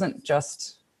I wasn't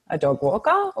just a dog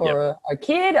walker or a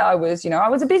kid. I was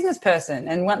a business person.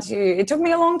 And it took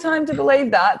me a long time to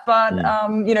believe that, but,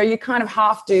 you kind of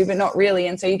have to, but not really.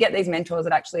 And so you get these mentors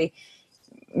that actually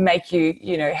make you,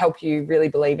 help you really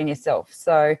believe in yourself.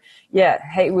 So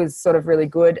he was sort of really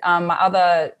good. My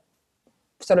other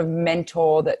sort of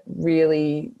mentor that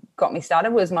really got me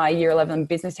started was my year 11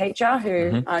 business teacher,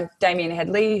 who Damien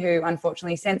Headley, who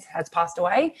unfortunately since has passed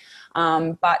away.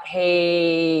 But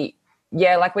he,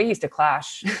 we used to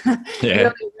clash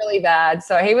really, really bad.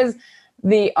 So he was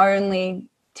the only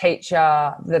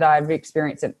teacher that I've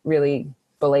experienced that really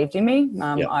believed in me.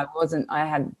 I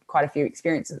had quite a few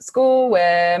experiences at school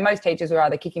where most teachers were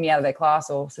either kicking me out of their class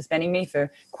or suspending me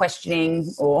for questioning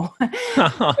or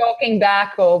talking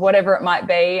back or whatever it might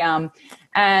be.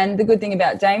 And the good thing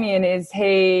about Damien is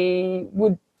he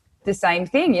would the same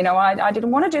thing. I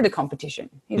didn't want to do the competition.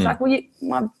 He's like,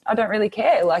 I don't really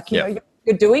care.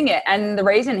 You're doing it. And the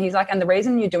reason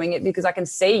you're doing it because I can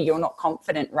see you're not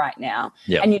confident right now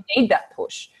and you need that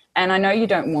push. And I know you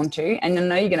don't want to, and I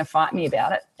know you're going to fight me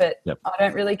about it, but I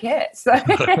don't really care. So I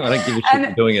don't give a shit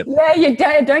for doing it. Yeah, you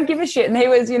don't give a shit. And he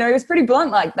was pretty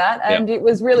blunt like that. And it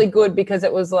was really good because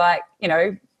it was like,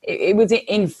 it was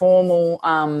informal,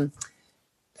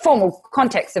 formal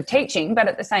context of teaching, but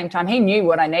at the same time, he knew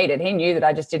what I needed. He knew that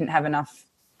I just didn't have enough,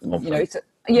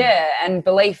 and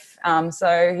belief.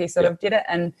 So he sort of did it,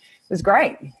 and it was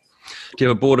great. Do you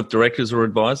have a board of directors or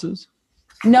advisors?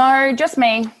 No, just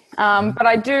me. But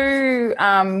I do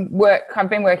work. I've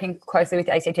been working closely with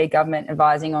the ACT government,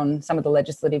 advising on some of the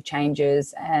legislative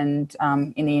changes and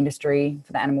in the industry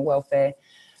for the animal welfare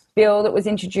bill that was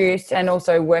introduced, and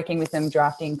also working with them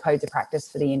drafting codes of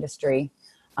practice for the industry,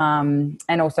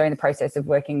 and also in the process of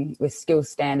working with skills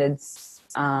standards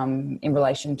in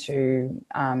relation to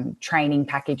training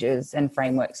packages and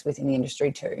frameworks within the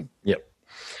industry too. Yep.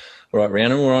 All right,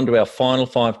 Rhiannon, we're on to our final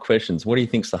 5 questions. What do you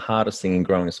think is the hardest thing in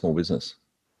growing a small business?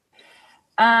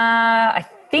 I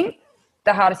think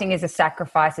the hardest thing is the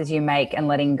sacrifices you make and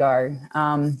letting go.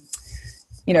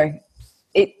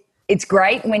 It's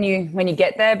great when you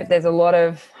get there, but there's a lot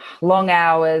of long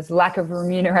hours, lack of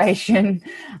remuneration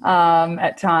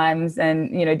at times,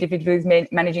 and difficulties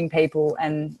managing people,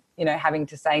 and having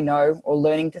to say no or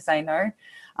learning to say no.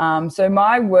 So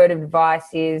my word of advice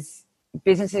is,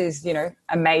 business is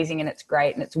amazing and it's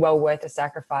great and it's well worth the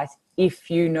sacrifice if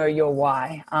you know your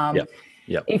why.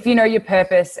 If you know your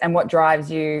purpose and what drives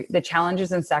you, the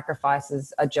challenges and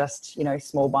sacrifices are just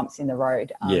small bumps in the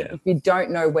road. If you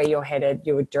don't know where you're headed,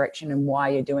 your direction and why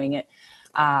you're doing it,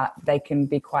 they can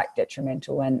be quite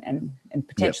detrimental and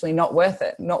potentially not worth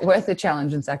it, not worth the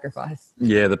challenge and sacrifice.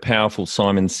 Yeah, the powerful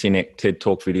Simon Sinek TED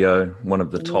Talk video, one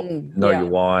of the top Your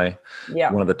Why,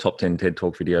 one of the top 10 TED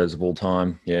Talk videos of all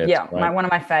time. One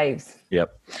of my faves.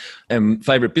 Yep.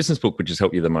 Favourite business book which has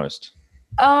helped you the most?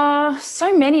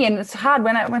 So many, and it's hard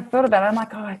when I thought about it. I'm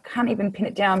like, I can't even pin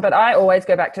it down, but I always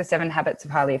go back to 7 Habits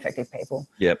of Highly Effective People.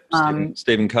 Yep.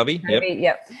 Stephen Covey.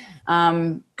 Yep.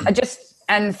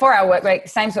 And for our work week,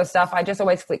 same sort of stuff. I just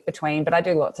always flick between, but I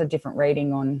do lots of different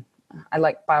reading on. I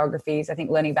like biographies. I think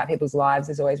learning about people's lives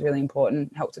is always really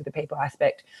important. Helps with the people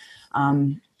aspect.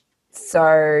 I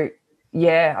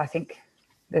think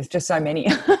there's just so many.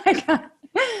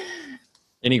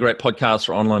 Any great podcasts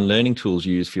or online learning tools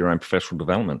you use for your own professional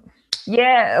development?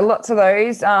 Yeah, lots of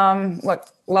those.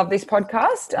 Love this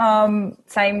podcast.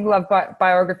 Love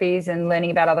biographies and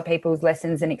learning about other people's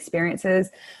lessons and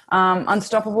experiences.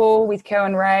 Unstoppable with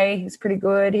Kerwin Ray. He's pretty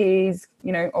good. He's,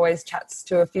 always chats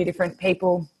to a few different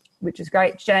people, which is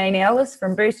great. Jane Ellis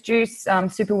from Boost Juice,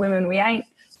 Superwomen We Ain't.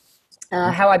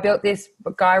 How I Built This,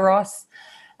 Guy Ross,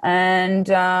 and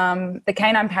The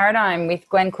Canine Paradigm with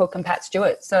Glenn Cook and Pat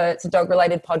Stewart. So it's a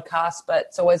dog-related podcast, but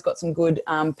it's always got some good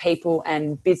people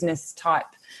and business type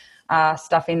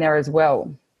stuff in there as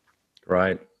well.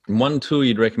 Great. And one tool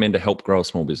you'd recommend to help grow a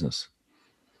small business?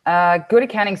 Good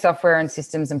accounting software and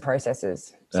systems and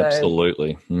processes. So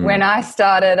absolutely. When I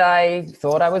started, I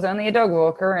thought I was only a dog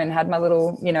walker and had my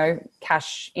little,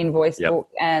 cash invoice book,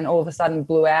 and all of a sudden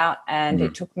blew out. And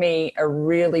it took me a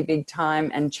really big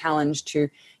time and challenge to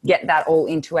get that all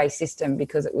into a system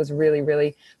because it was really,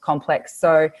 really complex.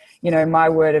 So, my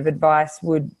word of advice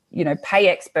would, pay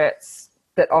experts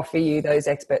that offer you those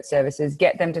expert services,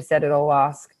 get them to set it all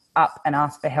up and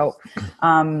ask for help.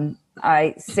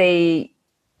 I see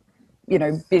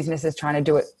businesses trying to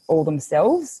do it all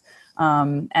themselves.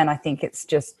 And I think it's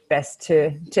just best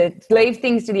to leave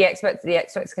things to the experts. The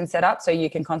experts can set up so you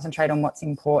can concentrate on what's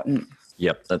important.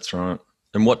 Yep, that's right.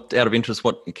 And out of interest,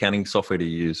 what accounting software do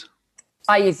you use?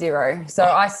 I use Xero. So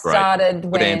I started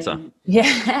Good answer.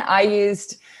 Yeah,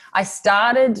 I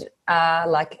started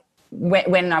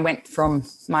when I went from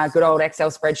my good old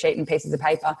Excel spreadsheet and pieces of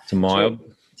paper to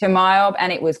MyOb,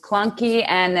 and it was clunky.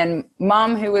 And then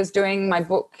Mum, who was doing my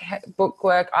book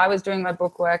work, I was doing my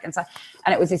book work, and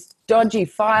it was this dodgy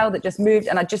file that just moved,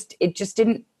 and it just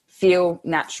didn't feel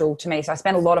natural to me. So I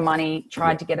spent a lot of money,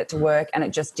 tried to get it to work, and it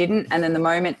just didn't. And then the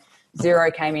moment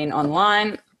Xero came in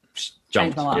online,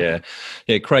 changed my life.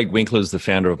 Yeah. Craig Winkler's the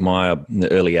founder of MyOb in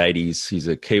the early 80s. He's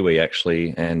a Kiwi,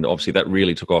 actually, and obviously that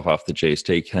really took off after the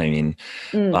GST came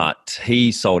in. But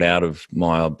he sold out of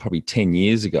MyOb probably 10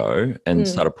 years ago and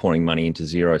started pouring money into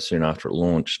Xero soon after it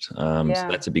launched. So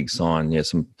that's a big sign. Yeah,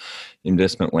 some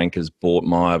investment wankers bought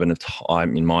MyOb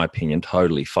and, in my opinion,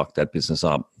 totally fucked that business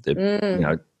up.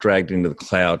 They're dragged into the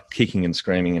cloud, kicking and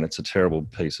screaming, and it's a terrible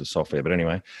piece of software. But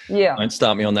anyway, don't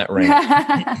start me on that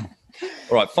rant.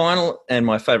 All right, final and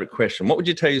my favourite question. What would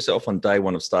you tell yourself on day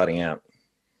one of starting out?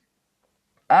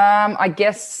 I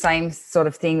guess same sort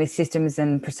of thing with systems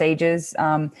and procedures.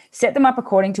 Set them up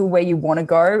according to where you want to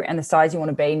go and the size you want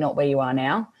to be, not where you are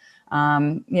now.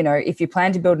 If you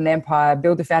plan to build an empire,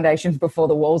 build the foundations before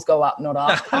the walls go up, not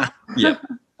after. Yeah,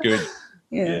 good.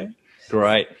 Yeah,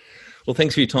 great. Well,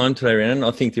 thanks for your time today, Rhiannon. I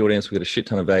think the audience will get a shit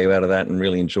ton of value out of that and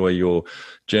really enjoy your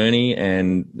journey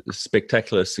and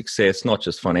spectacular success, not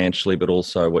just financially, but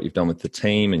also what you've done with the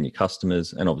team and your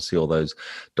customers and obviously all those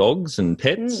dogs and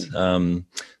pets.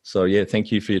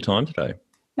 Thank you for your time today.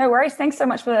 No worries. Thanks so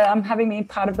much for having me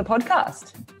part of the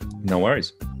podcast. No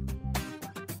worries.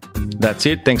 That's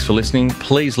it. Thanks for listening.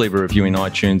 Please leave a review in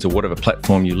iTunes or whatever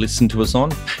platform you listen to us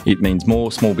on. It means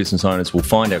more small business owners will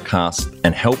find our cast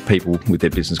and help people with their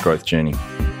business growth journey.